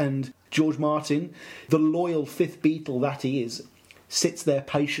for it. And George Martin, the loyal fifth Beatle that he is, sits there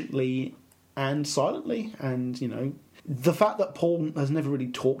patiently and silently. And, the fact that Paul has never really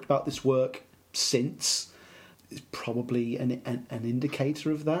talked about this work since is probably an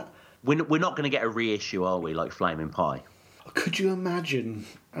indicator of that. We're not going to get a reissue, are we, like Flaming Pie? Could you imagine?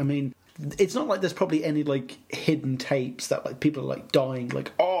 I mean, it's not like there's probably any, like, hidden tapes that, like, people are, like, dying,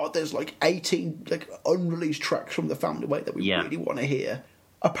 like, there's, like, 18, like, unreleased tracks from the Family Way that we really want to hear.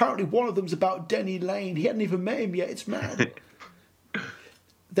 Apparently one of them's about Denny Lane. He hadn't even met him yet. It's mad.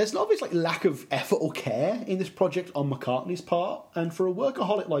 There's an obvious, like, lack of effort or care in this project on McCartney's part, and for a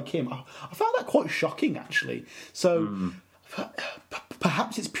workaholic like him, I found that quite shocking, actually. So...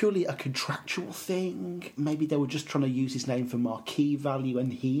 Perhaps it's purely a contractual thing. Maybe they were just trying to use his name for marquee value,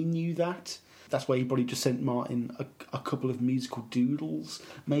 and he knew that. That's why he probably just sent Martin a couple of musical doodles.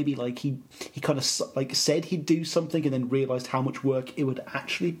 Maybe like he kind of like said he'd do something and then realised how much work it would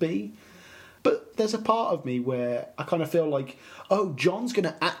actually be. But there's a part of me where I kind of feel like, John's going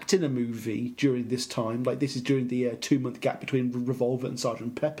to act in a movie during this time. Like this is during the 2-month gap between Revolver and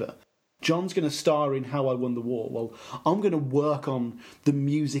Sgt. Pepper. John's going to star in How I Won the War. Well, I'm going to work on the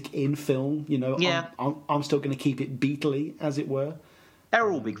music in film, Yeah. I'm still going to keep it Beatley, as it were. They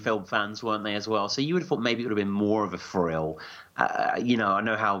were all big film fans, weren't they, as well? So you would have thought maybe it would have been more of a thrill. I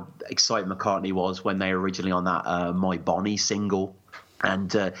know how excited McCartney was when they were originally on that My Bonnie single.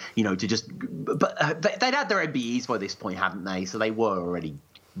 And, to just... But they'd had their MBEs by this point, hadn't they? So they were already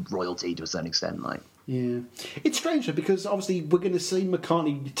royalty to a certain extent, like... Yeah. It's strange, though, because obviously we're going to see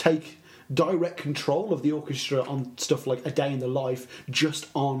McCartney take direct control of the orchestra on stuff like A Day in the Life just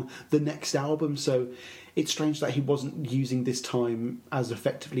on the next album. So it's strange that he wasn't using this time as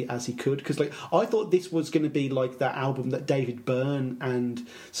effectively as he could. Because I thought this was going to be like that album that David Byrne and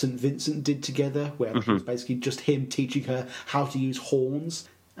St. Vincent did together, where it was basically just him teaching her how to use horns.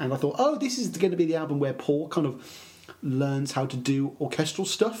 And I thought, this is going to be the album where Paul kind of learns how to do orchestral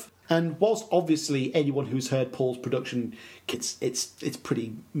stuff. And whilst obviously anyone who's heard Paul's production, it's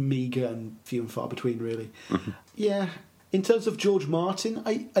pretty meagre and few and far between, really. Yeah. In terms of George Martin,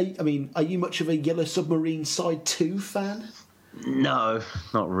 I mean, are you much of a Yellow Submarine Side 2 fan? No,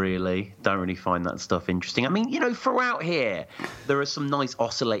 not really. Don't really find that stuff interesting. I mean, throughout here, there are some nice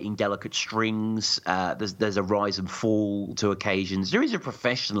oscillating, delicate strings. There's a rise and fall to occasions. There is a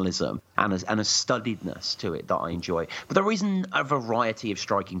professionalism and a studiedness to it that I enjoy. But there isn't a variety of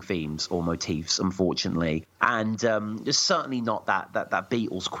striking themes or motifs, unfortunately. And there's certainly not that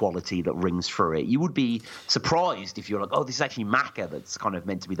Beatles quality that rings through it. You would be surprised if you're like, this is actually Macca that's kind of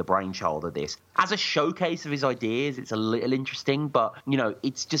meant to be the brainchild of this. As a showcase of his ideas, it's a little interesting. But,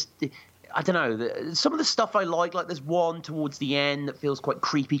 it's just, I don't know, some of the stuff I like there's one towards the end that feels quite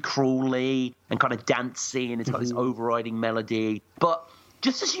creepy, crawly and kind of dancey, and it's got this overriding melody. But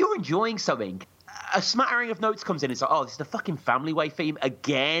just as you're enjoying something, a smattering of notes comes in. It's like, this is the fucking Family Way theme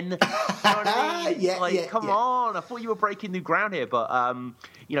again. You know what I mean? Come on. I thought you were breaking new ground here. But,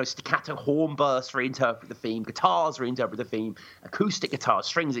 staccato horn bursts reinterpret the theme, guitars reinterpret the theme, acoustic guitars,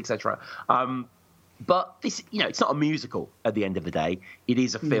 strings, etc. But this, it's not a musical at the end of the day. It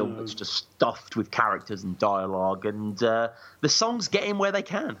is a film that's just stuffed with characters and dialogue, and the songs get in where they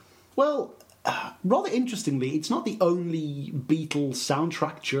can. Well, Rather interestingly, it's not the only Beatles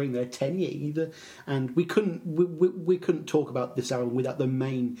soundtrack during their tenure either, and we couldn't talk about this album without the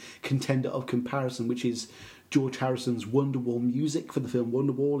main contender of comparison, which is George Harrison's Wonderwall music for the film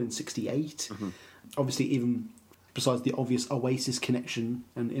Wonderwall in '68. Obviously, even besides the obvious Oasis connection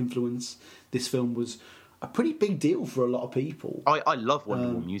and influence, this film was a pretty big deal for a lot of people. I love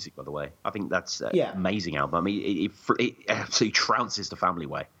Wonderwall music, by the way. I think that's an amazing album. I mean, it absolutely trounces the Family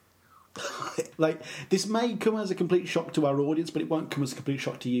Way. Like, this may come as a complete shock to our audience, but it won't come as a complete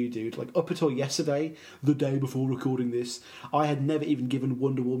shock to you, dude. Like, up until yesterday, the day before recording this, I had never even given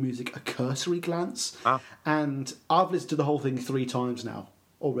Wonderwall music a cursory glance, and I've listened to the whole thing 3 times now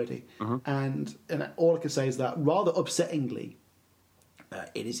already, and all I can say is that, rather upsettingly,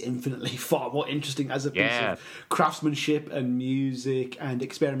 it is infinitely far more interesting as a piece of craftsmanship and music and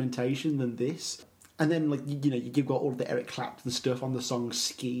experimentation than this. And then, like, you know, you've got all of the Eric Clapton stuff on the song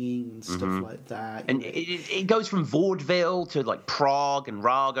Skiing and stuff like that. And it goes from vaudeville to, like, Prague and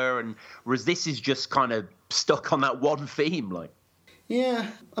Raga, and whereas this is just kind of stuck on that one theme, like.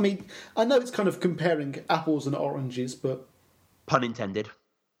 Yeah, I mean, I know it's kind of comparing apples and oranges, but... Pun intended.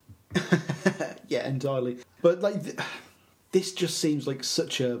 Yeah, entirely. But, like, this just seems like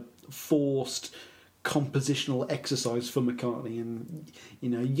such a forced compositional exercise for McCartney, and you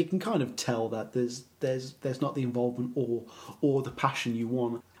know, you can kind of tell that there's not the involvement or the passion you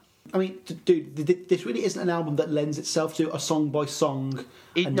want. I mean, dude, this really isn't an album that lends itself to a song by song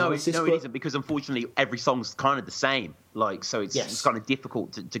analysis. It isn't, because unfortunately every song's kind of the same. Like, so it's kind of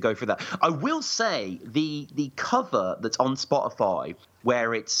difficult to go through that. I will say the cover that's on Spotify,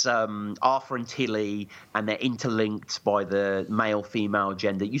 where it's Arthur and Tilly, and they're interlinked by the male-female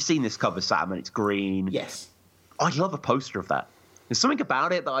gender. You've seen this cover, Sam, and it's green. Yes. I'd love a poster of that. There's something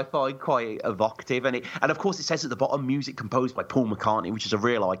about it that I find quite evocative, and of course it says at the bottom, music composed by Paul McCartney, which is a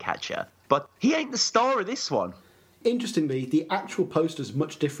real eye-catcher. But he ain't the star of this one. Interestingly, the actual poster is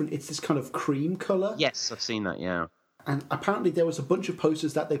much different. It's this kind of cream colour. Yes, I've seen that, yeah. And apparently there was a bunch of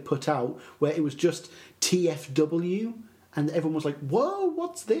posters that they put out where it was just TFW, and everyone was like, whoa,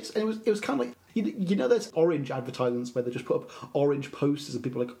 what's this? And it was kind of like, you know those orange advertisements where they just put up orange posters and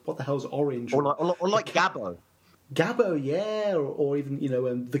people are like, what the hell's orange? Or like Gabbo. Gabbo, yeah, or even, you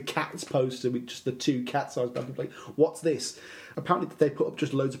know, the Cats poster with just the 2 cats. I was like, what's this? Apparently they put up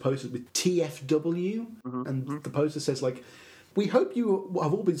just loads of posters with TFW, and the poster says, like, we hope you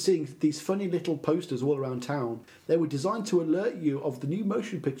have all been seeing these funny little posters all around town. They were designed to alert you of the new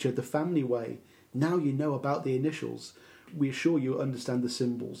motion picture, The Family Way. Now you know about the initials. We assure you understand the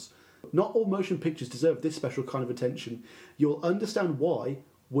symbols. Not all motion pictures deserve this special kind of attention. You'll understand why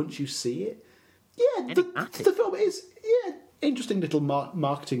once you see it. Yeah, the film is interesting little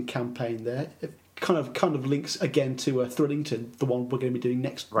marketing campaign there. It kind of links again to Thrillington, the one we're going to be doing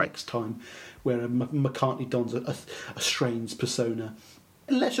next time, where McCartney dons a strange persona.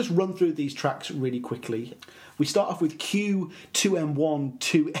 Let's just run through these tracks really quickly. We start off with Q2M1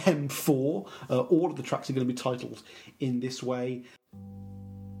 to M4. All of the tracks are going to be titled in this way.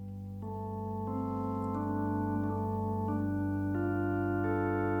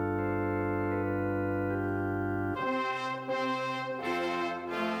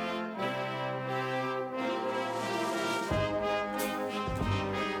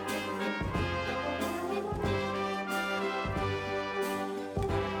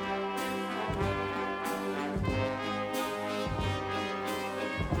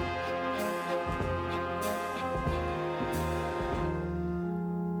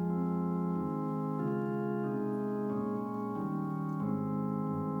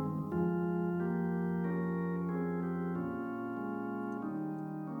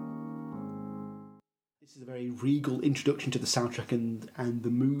 This is a very regal introduction to the soundtrack and the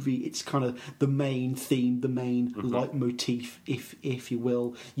movie. It's kind of the main theme, the main leitmotif, if you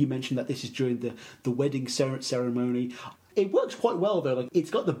will. You mentioned that this is during the wedding ceremony. It works quite well, though. Like, it's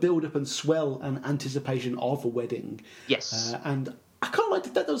got the build-up and swell and anticipation of a wedding. Yes. And I kind of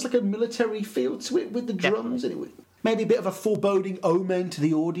liked that there was like a military feel to it with the drums. And it was maybe a bit of a foreboding omen to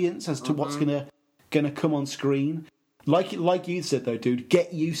the audience as to what's gonna come on screen. Like you said, though, dude,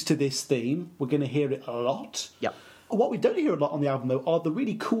 get used to this theme. We're going to hear it a lot. Yep. What we don't hear a lot on the album, though, are the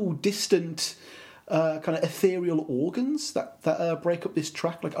really cool, distant, kind of ethereal organs that break up this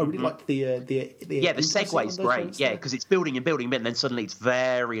track. Like, I really like the segue's great. Yeah, because it's building and building, and then suddenly it's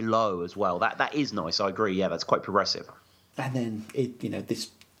very low as well. That is nice. I agree. Yeah, that's quite progressive. And then the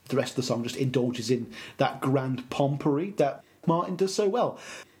rest of the song just indulges in that grand pompery that Martin does so well.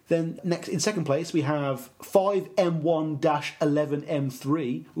 Then next, in second place, we have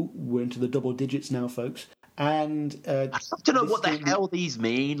 5M1-11M3. Ooh, we're into the double digits now, folks. And I don't know what the hell these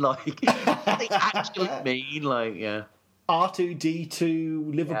mean. Like, what they actually mean. Like, yeah.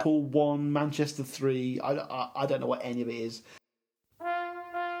 R2D2, Liverpool 1, Manchester 3. I don't know what any of it is.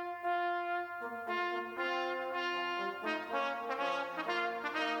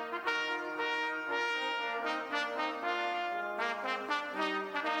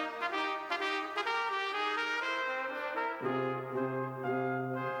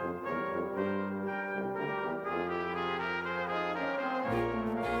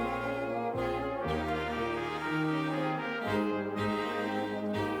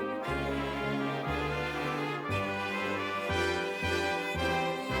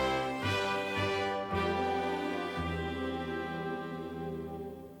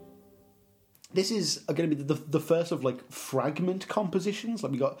 This is going to be the first of like fragment compositions.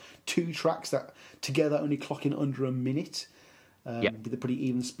 Like we got 2 tracks that together only clock in under a minute. With a pretty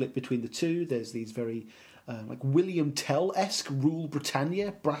even split between the two. There's these very like William Tell-esque Rule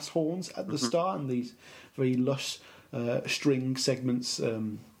Britannia brass horns at the start, and these very lush string segments,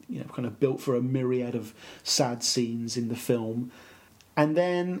 kind of built for a myriad of sad scenes in the film. And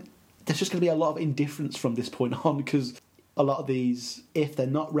then there's just going to be a lot of indifference from this point on, because a lot of these, if they're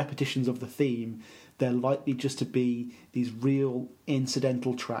not repetitions of the theme, they're likely just to be these real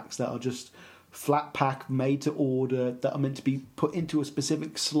incidental tracks that are just flat pack, made to order, that are meant to be put into a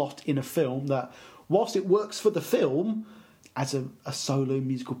specific slot in a film that, whilst it works for the film, as a solo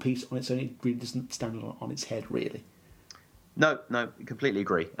musical piece on its own, it really doesn't stand on its head, really. No, completely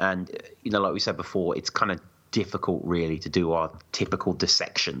agree. And, like we said before, it's kind of difficult really to do our typical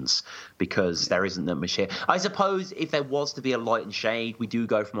dissections because there isn't that much here. I suppose if there was to be a light and shade, we do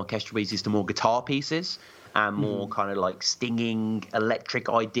go from orchestral pieces to more guitar pieces and more kind of like stinging electric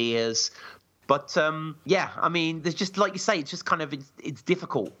ideas. But I mean, there's just, like you say, it's just kind of it's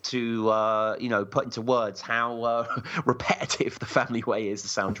difficult to put into words how repetitive The Family Way is, the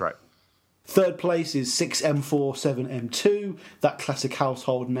soundtrack. Third place is 6M47M2, that classic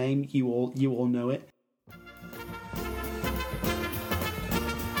household name. You all know it.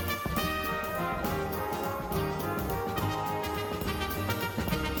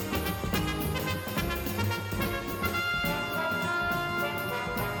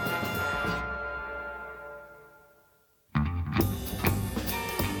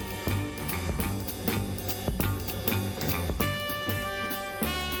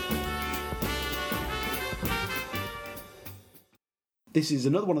 This is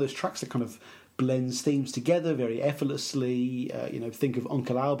another one of those tracks that kind of blends themes together very effortlessly. Think of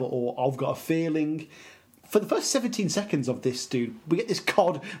Uncle Albert or I've Got a Feeling. For the first 17 seconds of this, dude, we get this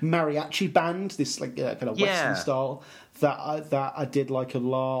COD mariachi band, this like kind of Western style that I did like a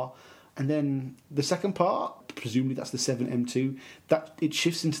lot. And then the second part, presumably that's the 7M2, that it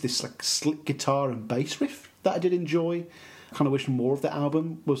shifts into this like slick guitar and bass riff that I did enjoy. I kind of wish more of the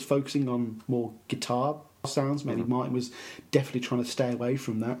album was focusing on more guitar sounds. Maybe Martin was definitely trying to stay away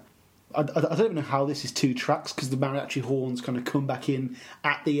from that. I don't even know how this is 2 tracks, because the mariachi horns kind of come back in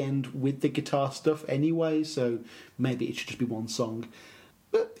at the end with the guitar stuff anyway, so maybe it should just be one song.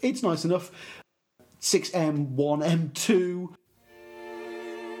 But it's nice enough. 6M, 1M2.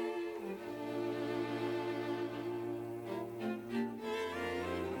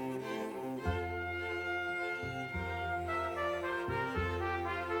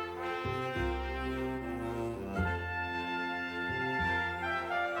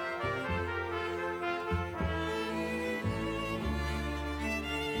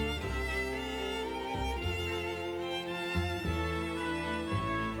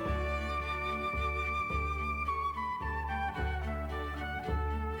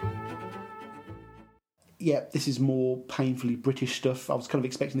 Yeah, this is more painfully British stuff. I was kind of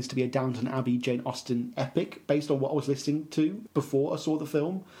expecting this to be a Downton Abbey, Jane Austen epic based on what I was listening to before I saw the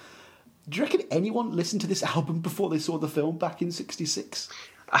film. Do you reckon anyone listened to this album before they saw the film back in '66?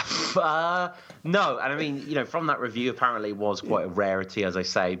 No, and I mean, from that review, apparently it was quite a rarity, as I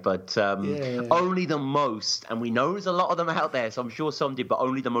say, but only the most, and we know there's a lot of them out there, so I'm sure some did, but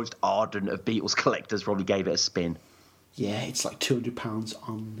only the most ardent of Beatles collectors probably gave it a spin. Yeah, it's like £200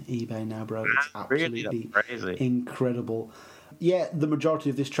 on eBay now, bro. It's absolutely really? That's crazy. Incredible. Yeah, the majority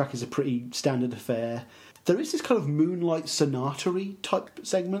of this track is a pretty standard affair. There is this kind of Moonlight Sonata-y type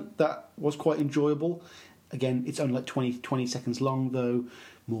segment that was quite enjoyable. Again, it's only like 20 seconds long, though.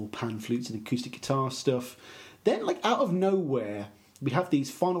 More pan flutes and acoustic guitar stuff. Then, like, out of nowhere, we have these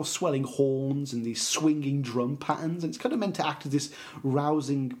final swelling horns and these swinging drum patterns, and it's kind of meant to act as this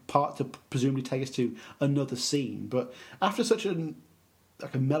rousing part to presumably take us to another scene. But after such a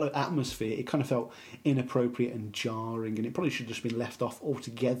mellow atmosphere, it kind of felt inappropriate and jarring, and it probably should have just been left off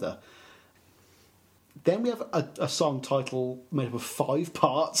altogether. Then we have a song title made up of 5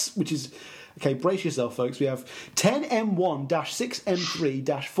 parts, which is... Okay, brace yourself, folks. We have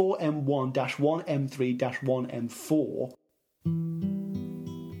 10M1-6M3-4M1-1M3-1M4.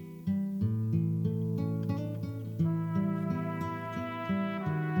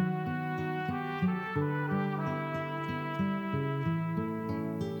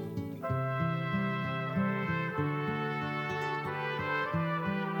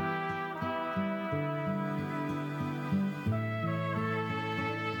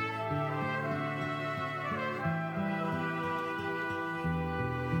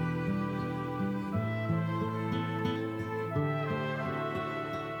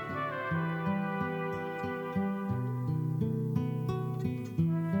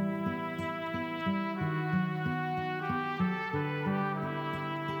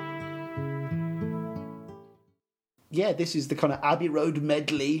 Yeah, this is the kind of Abbey Road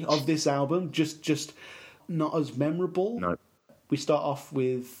medley of this album. Just not as memorable. No. We start off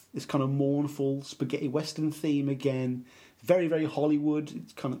with this kind of mournful spaghetti western theme again. Very, very Hollywood.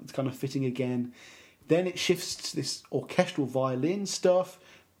 It's kind of fitting again. Then it shifts to this orchestral violin stuff.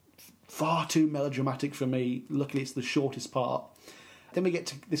 Far too melodramatic for me. Luckily, it's the shortest part. Then we get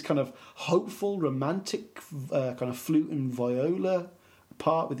to this kind of hopeful, romantic kind of flute and viola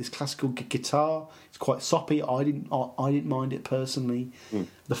part with this classical guitar. It's quite soppy. I didn't mind it personally.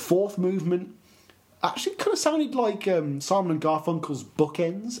 The fourth movement actually kind of sounded like Simon and Garfunkel's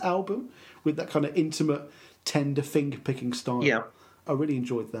Bookends album with that kind of intimate, tender finger picking style. Yeah, I really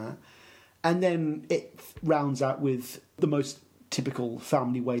enjoyed that. And then it rounds out with the most typical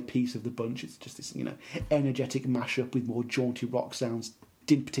Family Way piece of the bunch. It's just this, energetic mashup with more jaunty rock sounds.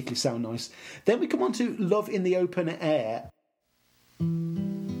 Didn't particularly sound nice. Then we come on to Love in the Open Air.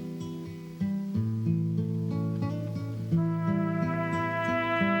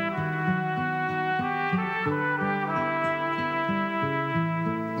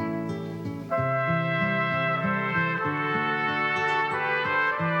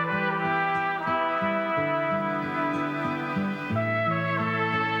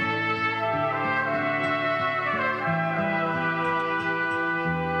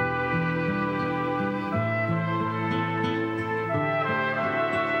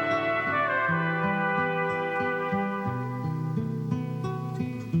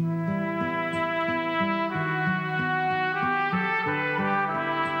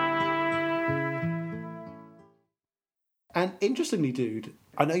 And interestingly, dude,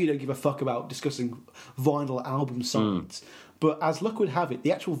 I know you don't give a fuck about discussing vinyl album sides, but as luck would have it,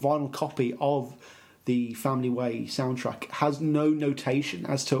 the actual vinyl copy of the Family Way soundtrack has no notation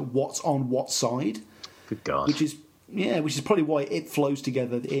as to what's on what side. Good God. Which is probably why it flows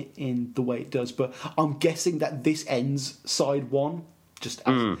together in the way it does. But I'm guessing that this ends side 1, just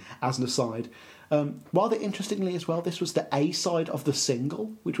as an aside. Rather interestingly as well, this was the A side of the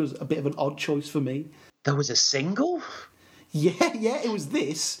single, which was a bit of an odd choice for me. There was a single? Yeah, it was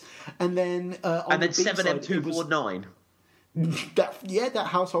this, and then on and then the B-side, 7M249. That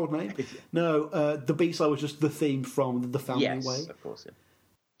household name. No, the B-side was just the theme from the Family Way. Yes, of course. Yeah.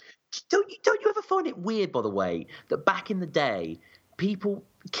 Don't you ever find it weird, by the way, that back in the day,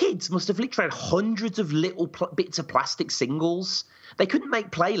 kids must have literally had hundreds of little bits of plastic singles. They couldn't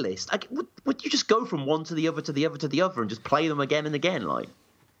make playlists. Like, would you just go from one to the other to the other to the other and just play them again and again, like?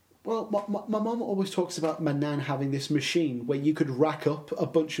 Well, my mum always talks about my nan having this machine where you could rack up a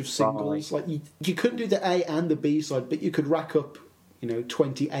bunch of singles. Right. Like you couldn't do the A and the B side, but you could rack up,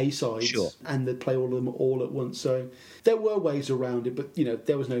 20 A sides, sure, and they'd play all of them all at once. So there were ways around it, but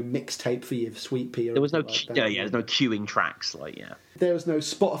there was no mixtape for your Sweet Pea. There was no there's no queuing tracks, There was no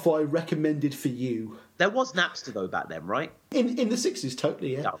Spotify recommended for you. There was Napster though back then, right? In the 60s,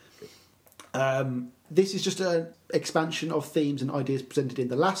 totally, yeah. Oh, this is just an expansion of themes and ideas presented in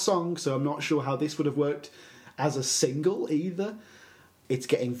the last song, so I'm not sure how this would have worked as a single either. It's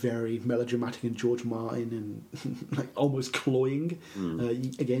getting very melodramatic and George Martin and like almost cloying.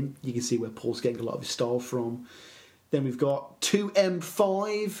 Again, you can see where Paul's getting a lot of his style from. Then we've got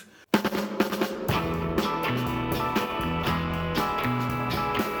 2M5.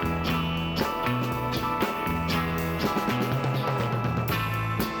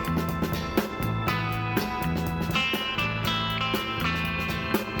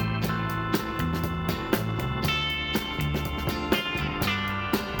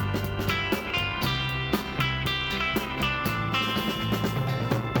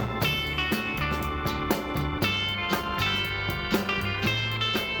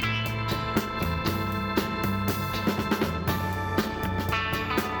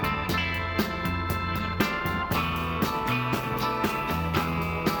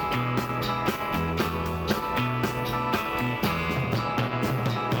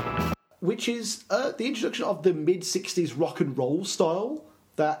 which is the introduction of the mid-60s rock and roll style.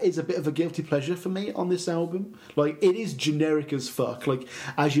 That is a bit of a guilty pleasure for me on this album. Like, it is generic as fuck. Like,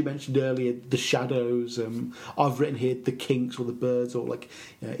 as you mentioned earlier, the Shadows. I've written here the Kinks or the Byrds, or like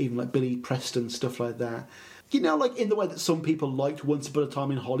even like Billy Preston, stuff like that. You know, like in the way that some people liked Once Upon a Time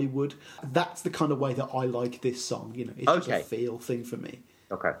in Hollywood. That's the kind of way that I like this song. You know, it's just a feel thing for me.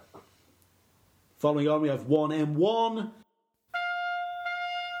 Okay. Following on, we have 1M1.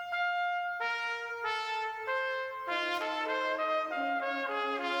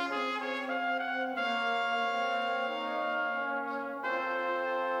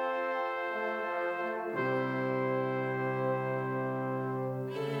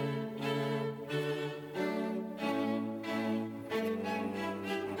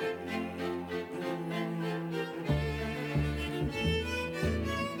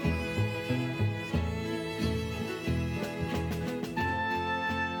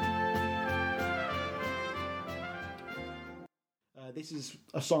 This is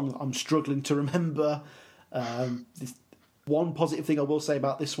a song I'm struggling to remember. One positive thing I will say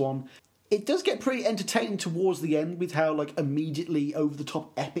about this one, it does get pretty entertaining towards the end with how like immediately over the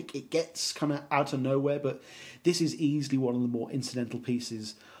top epic it gets, kind of out of nowhere. But this is easily one of the more incidental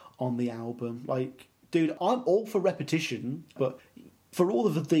pieces on the album. Like, dude, I'm all for repetition, but for all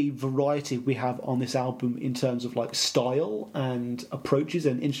of the variety we have on this album in terms of like style and approaches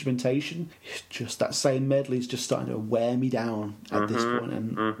and instrumentation, just that same medley is just starting to wear me down at this point.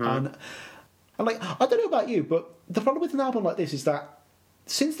 And like, I don't know about you, but the problem with an album like this is that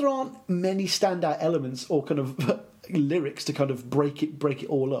since there aren't many standout elements or kind of lyrics to kind of break it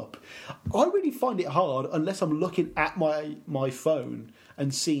all up, I really find it hard unless I'm looking at my phone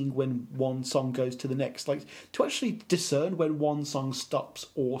and seeing when one song goes to the next, like to actually discern when one song stops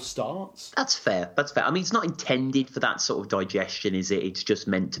or starts. That's fair. I mean, it's not intended for that sort of digestion, is it? It's just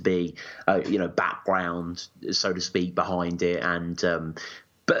meant to be, background, so to speak, behind it. And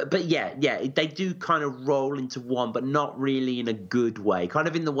but yeah, they do kind of roll into one, but not really in a good way. Kind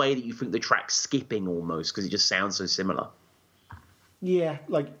of in the way that you think the track's skipping almost, because it just sounds so similar. Yeah,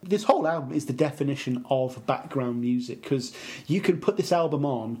 like this whole album is the definition of background music, because you can put this album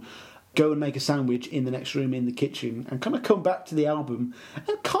on, go and make a sandwich in the next room in the kitchen, and kind of come back to the album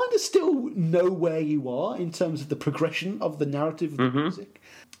and kind of still know where you are in terms of the progression of the narrative of the music.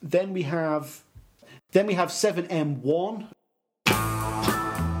 Then we have 7M1.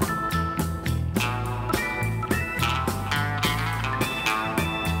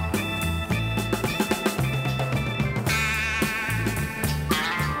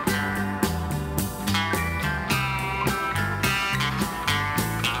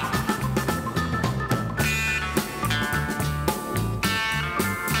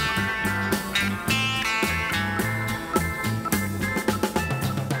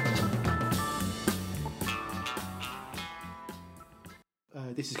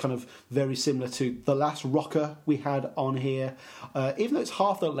 This is kind of very similar to the last rocker we had on here. Even though it's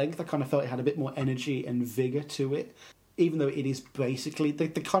half the length, I kind of felt it had a bit more energy and vigour to it. Even though it is basically the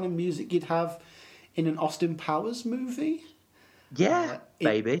kind of music you'd have in an Austin Powers movie. Yeah,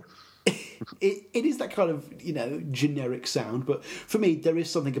 baby. It is that kind of, generic sound. But for me, there is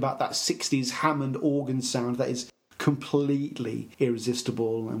something about that 60s Hammond organ sound that is completely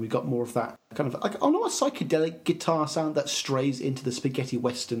irresistible, and we got more of that kind of like a psychedelic guitar sound that strays into the spaghetti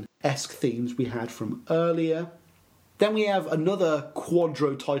western-esque themes we had from earlier. Then we have another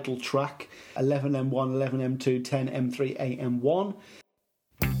quadro title track, 11M1, 11M2, 10M3, AM1.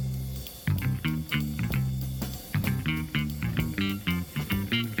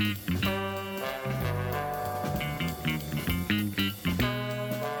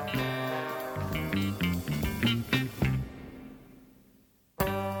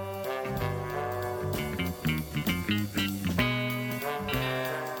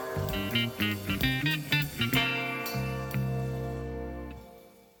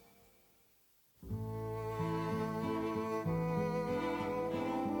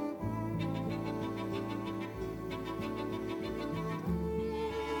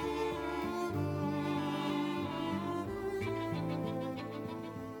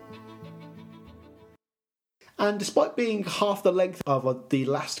 And despite being half the length of the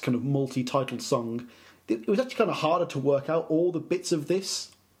last kind of multi-titled song, it was actually kind of harder to work out all the bits of this.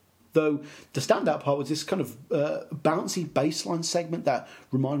 Though the standout part was this kind of bouncy bassline segment that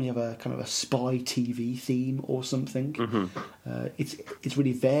reminded me of a kind of a spy TV theme or something. It's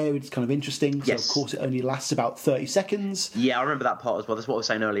really varied, it's kind of interesting. So, of course, it only lasts about 30 seconds. Yeah, I remember that part as well. That's what I was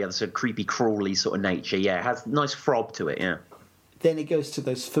saying earlier, the sort of creepy, crawly sort of nature. Yeah, it has nice throb to it, yeah. Then it goes to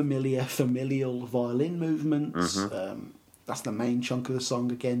those familial violin movements. That's the main chunk of the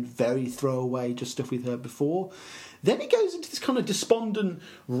song. Again, very throwaway, just stuff we've heard before. Then it goes into this kind of despondent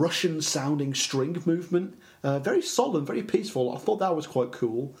Russian-sounding string movement. Very solemn, very peaceful. I thought that was quite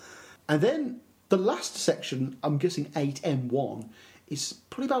cool. And then the last section, I'm guessing 8M1, is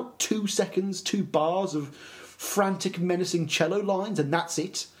probably about 2 seconds, 2 bars of frantic, menacing cello lines, and that's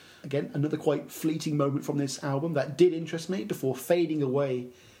it. Again, another quite fleeting moment from this album that did interest me before fading away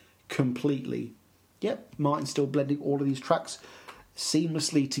completely. Yep, Martin still blending all of these tracks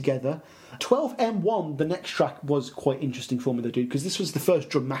seamlessly together. 12M1, the next track, was quite interesting for me, though, dude, because this was the first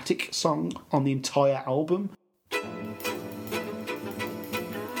dramatic song on the entire album.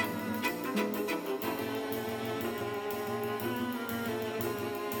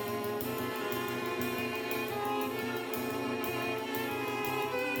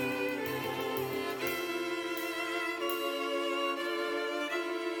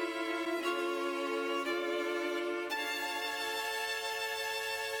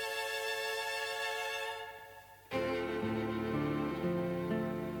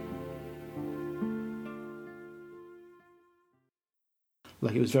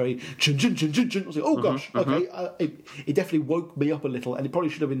 Like, it was very chun chun chun chun chun. I was like, oh gosh, okay. It definitely woke me up a little, and it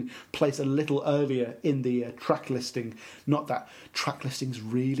probably should have been placed a little earlier in the track listing. Not that track listing's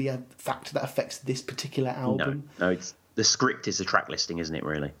really a factor that affects this particular album. No, it's the script is the track listing, isn't it?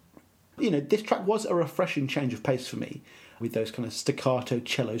 Really. You know, this track was a refreshing change of pace for me, with those kind of staccato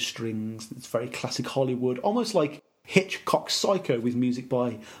cello strings. It's very classic Hollywood, almost like Hitchcock's Psycho with music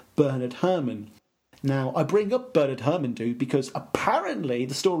by Bernard Herrmann. Now, I bring up Bernard Herrmann, dude, because apparently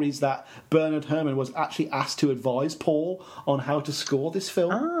the story is that Bernard Herrmann was actually asked to advise Paul on how to score this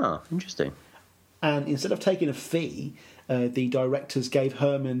film. Ah, interesting. And instead of taking a fee, the directors gave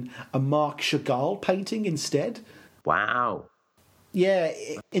Herrmann a Marc Chagall painting instead. Wow. Yeah,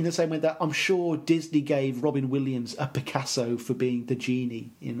 in the same way that I'm sure Disney gave Robin Williams a Picasso for being the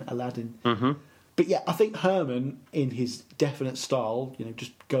genie in Aladdin. Mm-hmm. But yeah, I think Herrmann, in his definite style, you know,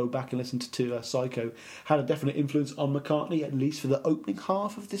 just go back and listen to Psycho, had a definite influence on McCartney, at least for the opening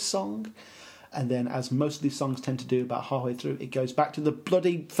half of this song. And then, as most of these songs tend to do about halfway through, it goes back to the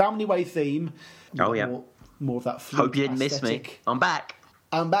bloody Family Way theme. Oh, yeah. More of that flute Hope you didn't aesthetic. miss me. I'm back.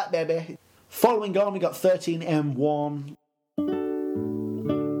 I'm back, baby. Following on, we got 13M1.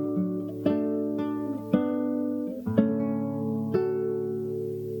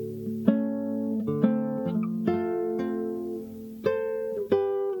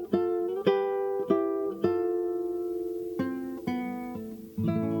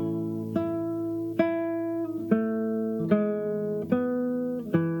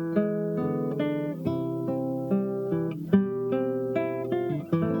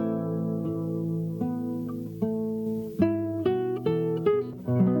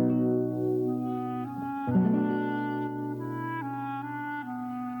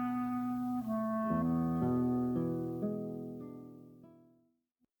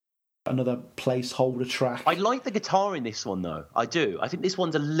 Another placeholder track. I like the guitar in this one, though. I do. I think this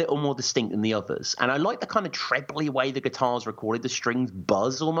one's a little more distinct than the others. And I like the kind of trebly way the guitar's recorded. The strings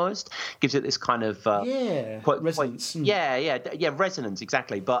buzz almost. Gives it this kind of... resonance. Resonance,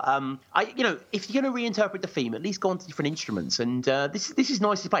 exactly. But, if you're going to reinterpret the theme, at least go on to different instruments. And this is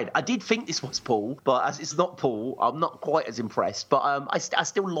nicely played. I did think this was Paul, but as it's not Paul, I'm not quite as impressed. But I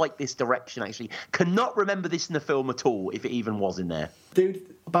still like this direction, actually. Cannot remember this in the film at all, if it even was in there.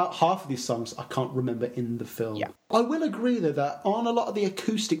 Dude, about half of these songs I can't remember in the film. Yeah. I will agree, though, that on a lot of the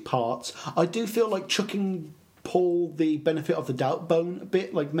acoustic parts, I do feel like chucking Paul the benefit of the doubt bone a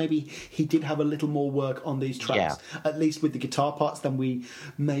bit. Like, maybe he did have a little more work on these tracks, at least with the guitar parts, than we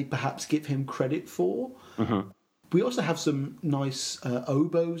may perhaps give him credit for. Mm-hmm. We also have some nice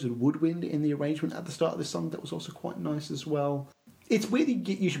oboes and woodwind in the arrangement at the start of this song that was also quite nice as well. It's weird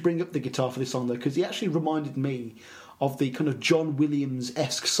you should bring up the guitar for this song, though, because he actually reminded me of the kind of John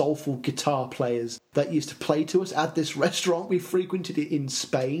Williams-esque soulful guitar players that used to play to us at this restaurant. We frequented it in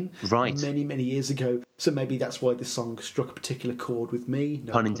Spain many, many years ago. So maybe that's why this song struck a particular chord with me.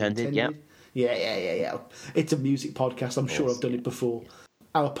 No pun intended, yeah. Yeah. It's a music podcast. I'm sure I've done it before.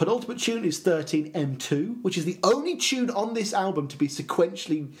 Our penultimate tune is 13M2, which is the only tune on this album to be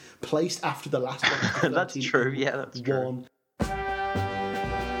sequentially placed after the last one. That's true, yeah, that's true.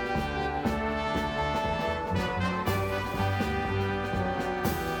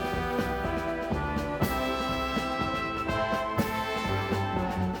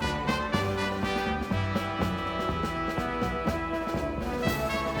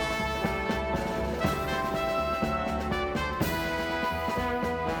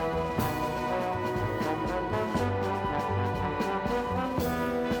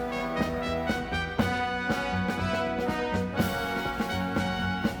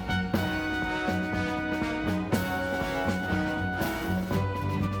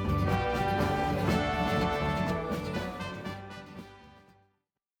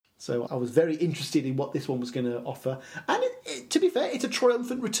 So I was very interested in what this one was going to offer. And to be fair, it's a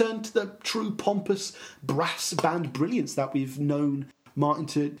triumphant return to the true pompous brass band brilliance that we've known Martin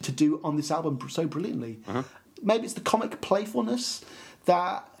to do on this album so brilliantly. Maybe it's the comic playfulness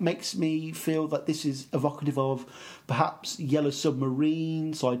that makes me feel that this is evocative of perhaps Yellow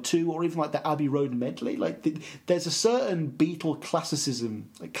Submarine, Side 2, or even like the Abbey Road medley. Like there's a certain Beatle classicism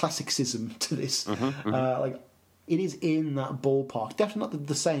to this. Like it is in that ballpark. Definitely not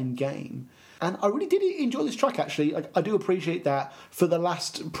the same game. And I really did enjoy this track, actually. Like, I do appreciate that for the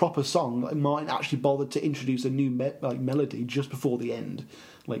last proper song, Martin actually bothered to introduce a new melody just before the end.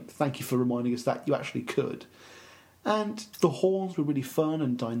 Like, thank you for reminding us that you actually could. And the horns were really fun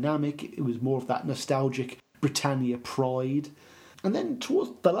and dynamic. It was more of that nostalgic Britannia pride. And then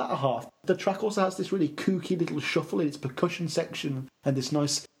towards the latter half, the track also has this really kooky little shuffle in its percussion section and this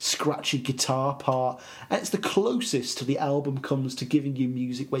nice scratchy guitar part. And it's the closest to the album comes to giving you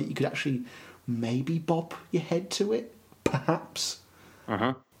music where you could actually maybe bob your head to it, perhaps.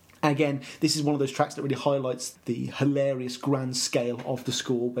 Again, this is one of those tracks that really highlights the hilarious grand scale of the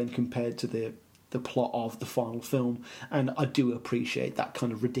score when compared to the plot of the final film, and I do appreciate that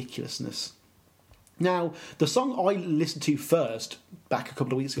kind of ridiculousness. Now, the song I listened to first, back a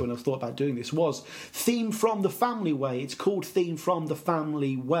couple of weeks ago when I thought about doing this, was Theme from the Family Way. It's called Theme from the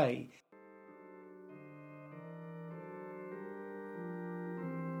Family Way.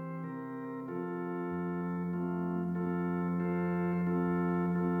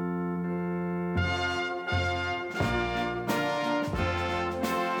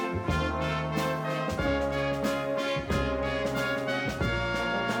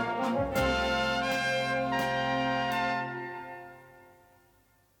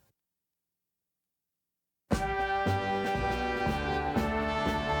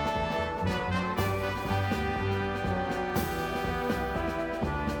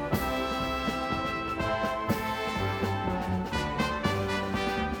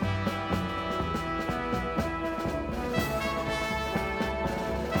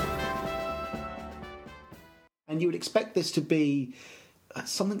 And you would expect this to be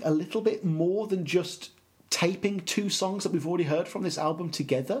something a little bit more than just taping two songs that we've already heard from this album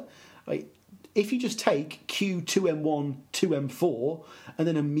together. Like, if you just take Q2M1, 2M4, and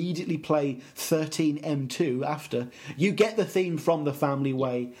then immediately play 13M2 after, you get the theme from the Family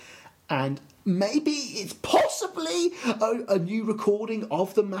Way. And maybe it's possibly a new recording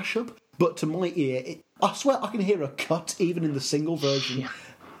of the mashup, but to my ear, I swear I can hear a cut even in the single version.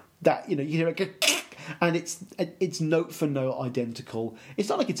 That, you hear a and it's note for note identical. It's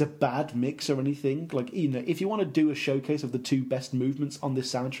not like it's a bad mix or anything. Like, if you want to do a showcase of the two best movements on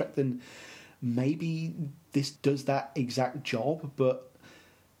this soundtrack, then maybe this does that exact job, but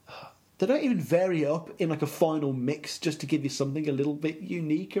they don't even vary up in like a final mix just to give you something a little bit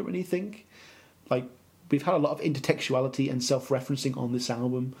unique or anything. Like, we've had a lot of intertextuality and self-referencing on this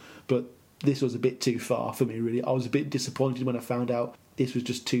album, but this was a bit too far for me, really. I was a bit disappointed when I found out this was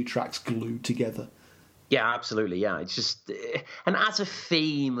just two tracks glued together. Yeah, absolutely. Yeah, it's just, and as a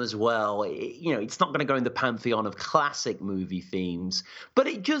theme as well, it's not going to go in the pantheon of classic movie themes, but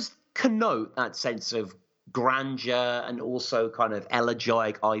it just connote that sense of grandeur and also kind of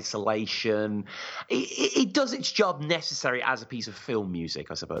elegiac isolation. It does its job necessary as a piece of film music,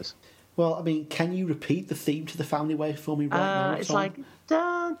 I suppose. Well, I mean, can you repeat the theme to the Family Way for me right now? It's like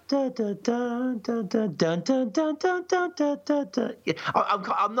dun dun dun dun dun dun dun dun dun dun dun dun.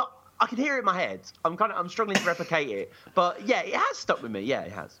 I'm not. I can hear it in my head. I'm struggling to replicate it, but yeah, it has stuck with me. Yeah,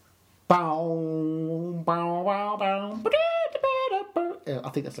 it has. Bow, bow, bow, bow. I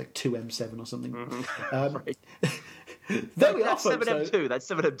think that's like 2M7 or something. Right. There we are, That's folks. 7M2. That's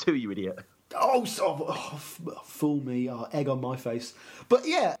 7M2, you idiot. Fool me, egg on my face. But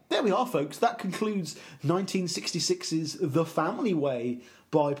yeah, there we are, folks. That concludes 1966's The Family Way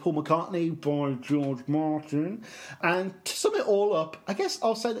by Paul McCartney, by George Martin. And to sum it all up, I guess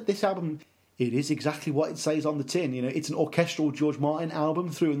I'll say that this album, it is exactly what it says on the tin. It's an orchestral George Martin album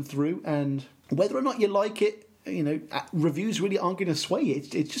through and through, and whether or not you like it, reviews really aren't going to sway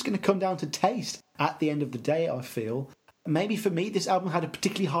it. It's just going to come down to taste at the end of the day, I feel. Maybe for me, this album had a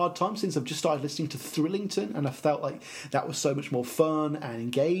particularly hard time since I've just started listening to Thrillington, and I felt like that was so much more fun and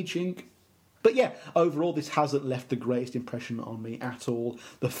engaging. But yeah, overall, this hasn't left the greatest impression on me at all.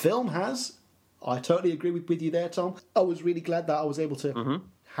 The film has. I totally agree with you there, Tom. I was really glad that I was able to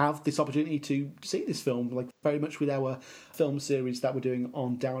have this opportunity to see this film, like very much with our film series that we're doing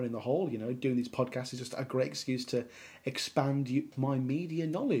on Down in the Hole. Doing these podcasts is just a great excuse to expand my media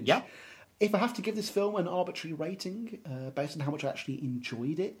knowledge. Yeah. If I have to give this film an arbitrary rating, based on how much I actually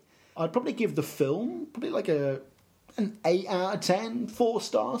enjoyed it, I'd probably give the film probably like a an 8 out of 10, 4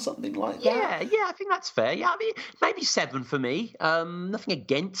 stars, something like that. Yeah, I think that's fair. Yeah, I mean, maybe 7 for me. Nothing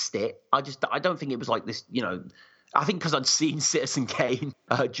against it. I don't think it was like this, I think because I'd seen Citizen Kane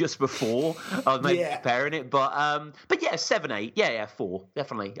just before, I was maybe comparing it. But yeah, 7, 8. Yeah, 4,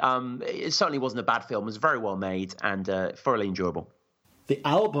 definitely. It certainly wasn't a bad film. It was very well made and thoroughly enjoyable. The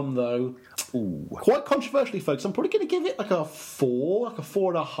album, though, quite controversially, folks, I'm probably going to give it like a 4, like a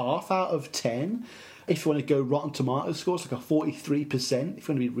 4.5 out of 10. If you want to go Rotten Tomatoes scores, like a 43%, if you want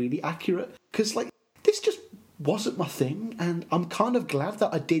to be really accurate. Because, this just wasn't my thing, and I'm kind of glad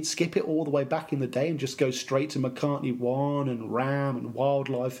that I did skip it all the way back in the day and just go straight to McCartney 1 and Ram and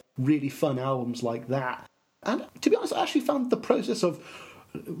Wildlife, really fun albums like that. And to be honest, I actually found the process of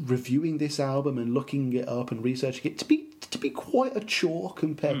reviewing this album and looking it up and researching it to be quite a chore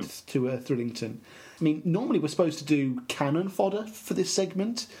compared to Thrillington. I mean, normally we're supposed to do canon fodder for this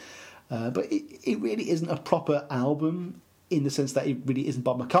segment, but it really isn't a proper album in the sense that it really isn't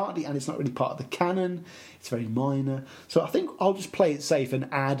Bob McCartney and it's not really part of the canon. It's very minor. So I think I'll just play it safe and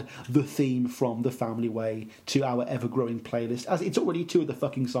add the theme from The Family Way to our ever-growing playlist, as it's already 2 of the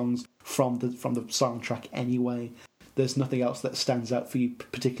fucking songs from the soundtrack anyway. There's nothing else that stands out for you,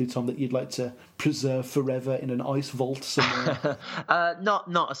 particularly, Tom, that you'd like to preserve forever in an ice vault somewhere?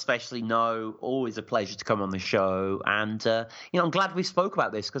 Not especially, no. Always a pleasure to come on the show. And, I'm glad we spoke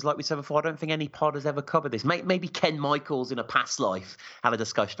about this because, like we said before, I don't think any pod has ever covered this. Maybe Ken Michaels in a past life had a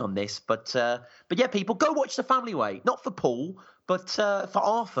discussion on this. But yeah, people, go watch The Family Way. Not for Paul, but for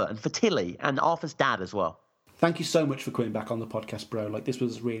Arthur and for Tilly and Arthur's dad as well. Thank you so much for coming back on the podcast, bro. This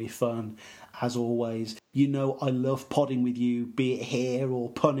was really fun, as always. I love podding with you, be it here or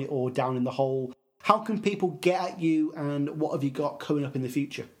pun it or down in the hole. How can people get at you, and what have you got coming up in the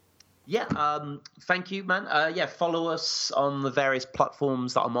future? Yeah, thank you, man. Follow us on the various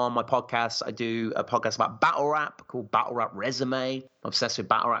platforms that I'm on. My podcast, I do a podcast about battle rap called Battle Rap Resume. I'm obsessed with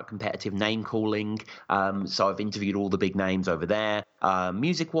battle rap competitive name calling. So I've interviewed all the big names over there.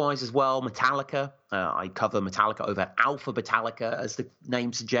 Music-wise as well, Metallica. I cover Metallica over at Alpha Metallica, as the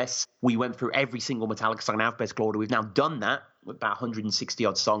name suggests. We went through every single Metallica song in alphabetical order. We've now done that with about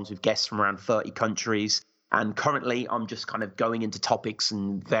 160-odd songs with guests from around 30 countries. And currently, I'm just kind of going into topics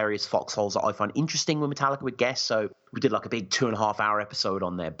and various foxholes that I find interesting with Metallica with guests. So we did a big 2.5-hour episode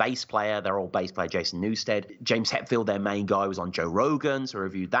on their bass player. Their old bass player, Jason Newsted. James Hetfield, their main guy, was on Joe Rogan, so I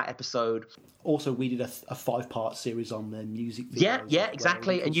reviewed that episode. Also, we did a 5-part series on their music videos. Yeah,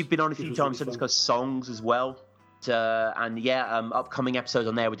 exactly. And you've been on a few times to discuss songs as well. Upcoming episodes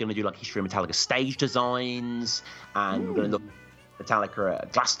on there, we're going to do history of Metallica stage designs, and we're going to look Metallica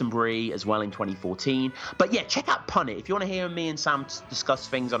at Glastonbury as well in 2014. But yeah, check out Pun It. If you want to hear me and Sam discuss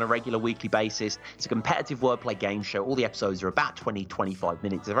things on a regular weekly basis, it's a competitive wordplay game show. All the episodes are about 20-25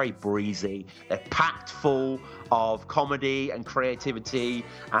 minutes. They're very breezy. They're packed full of comedy and creativity,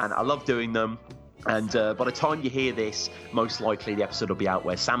 and I love doing them. And by the time you hear this, most likely the episode will be out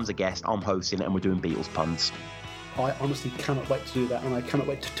where Sam's a guest, I'm hosting, and we're doing Beatles puns. I honestly cannot wait to do that, and I cannot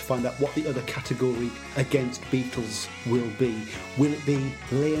wait to find out what the other category against Beatles will be. Will it be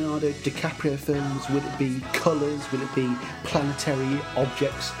Leonardo DiCaprio films? Will it be colours? Will it be planetary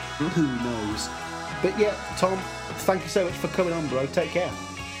objects? Who knows? But yeah, Tom, thank you so much for coming on, bro. Take care.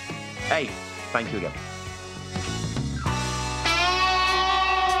 Hey, thank you again.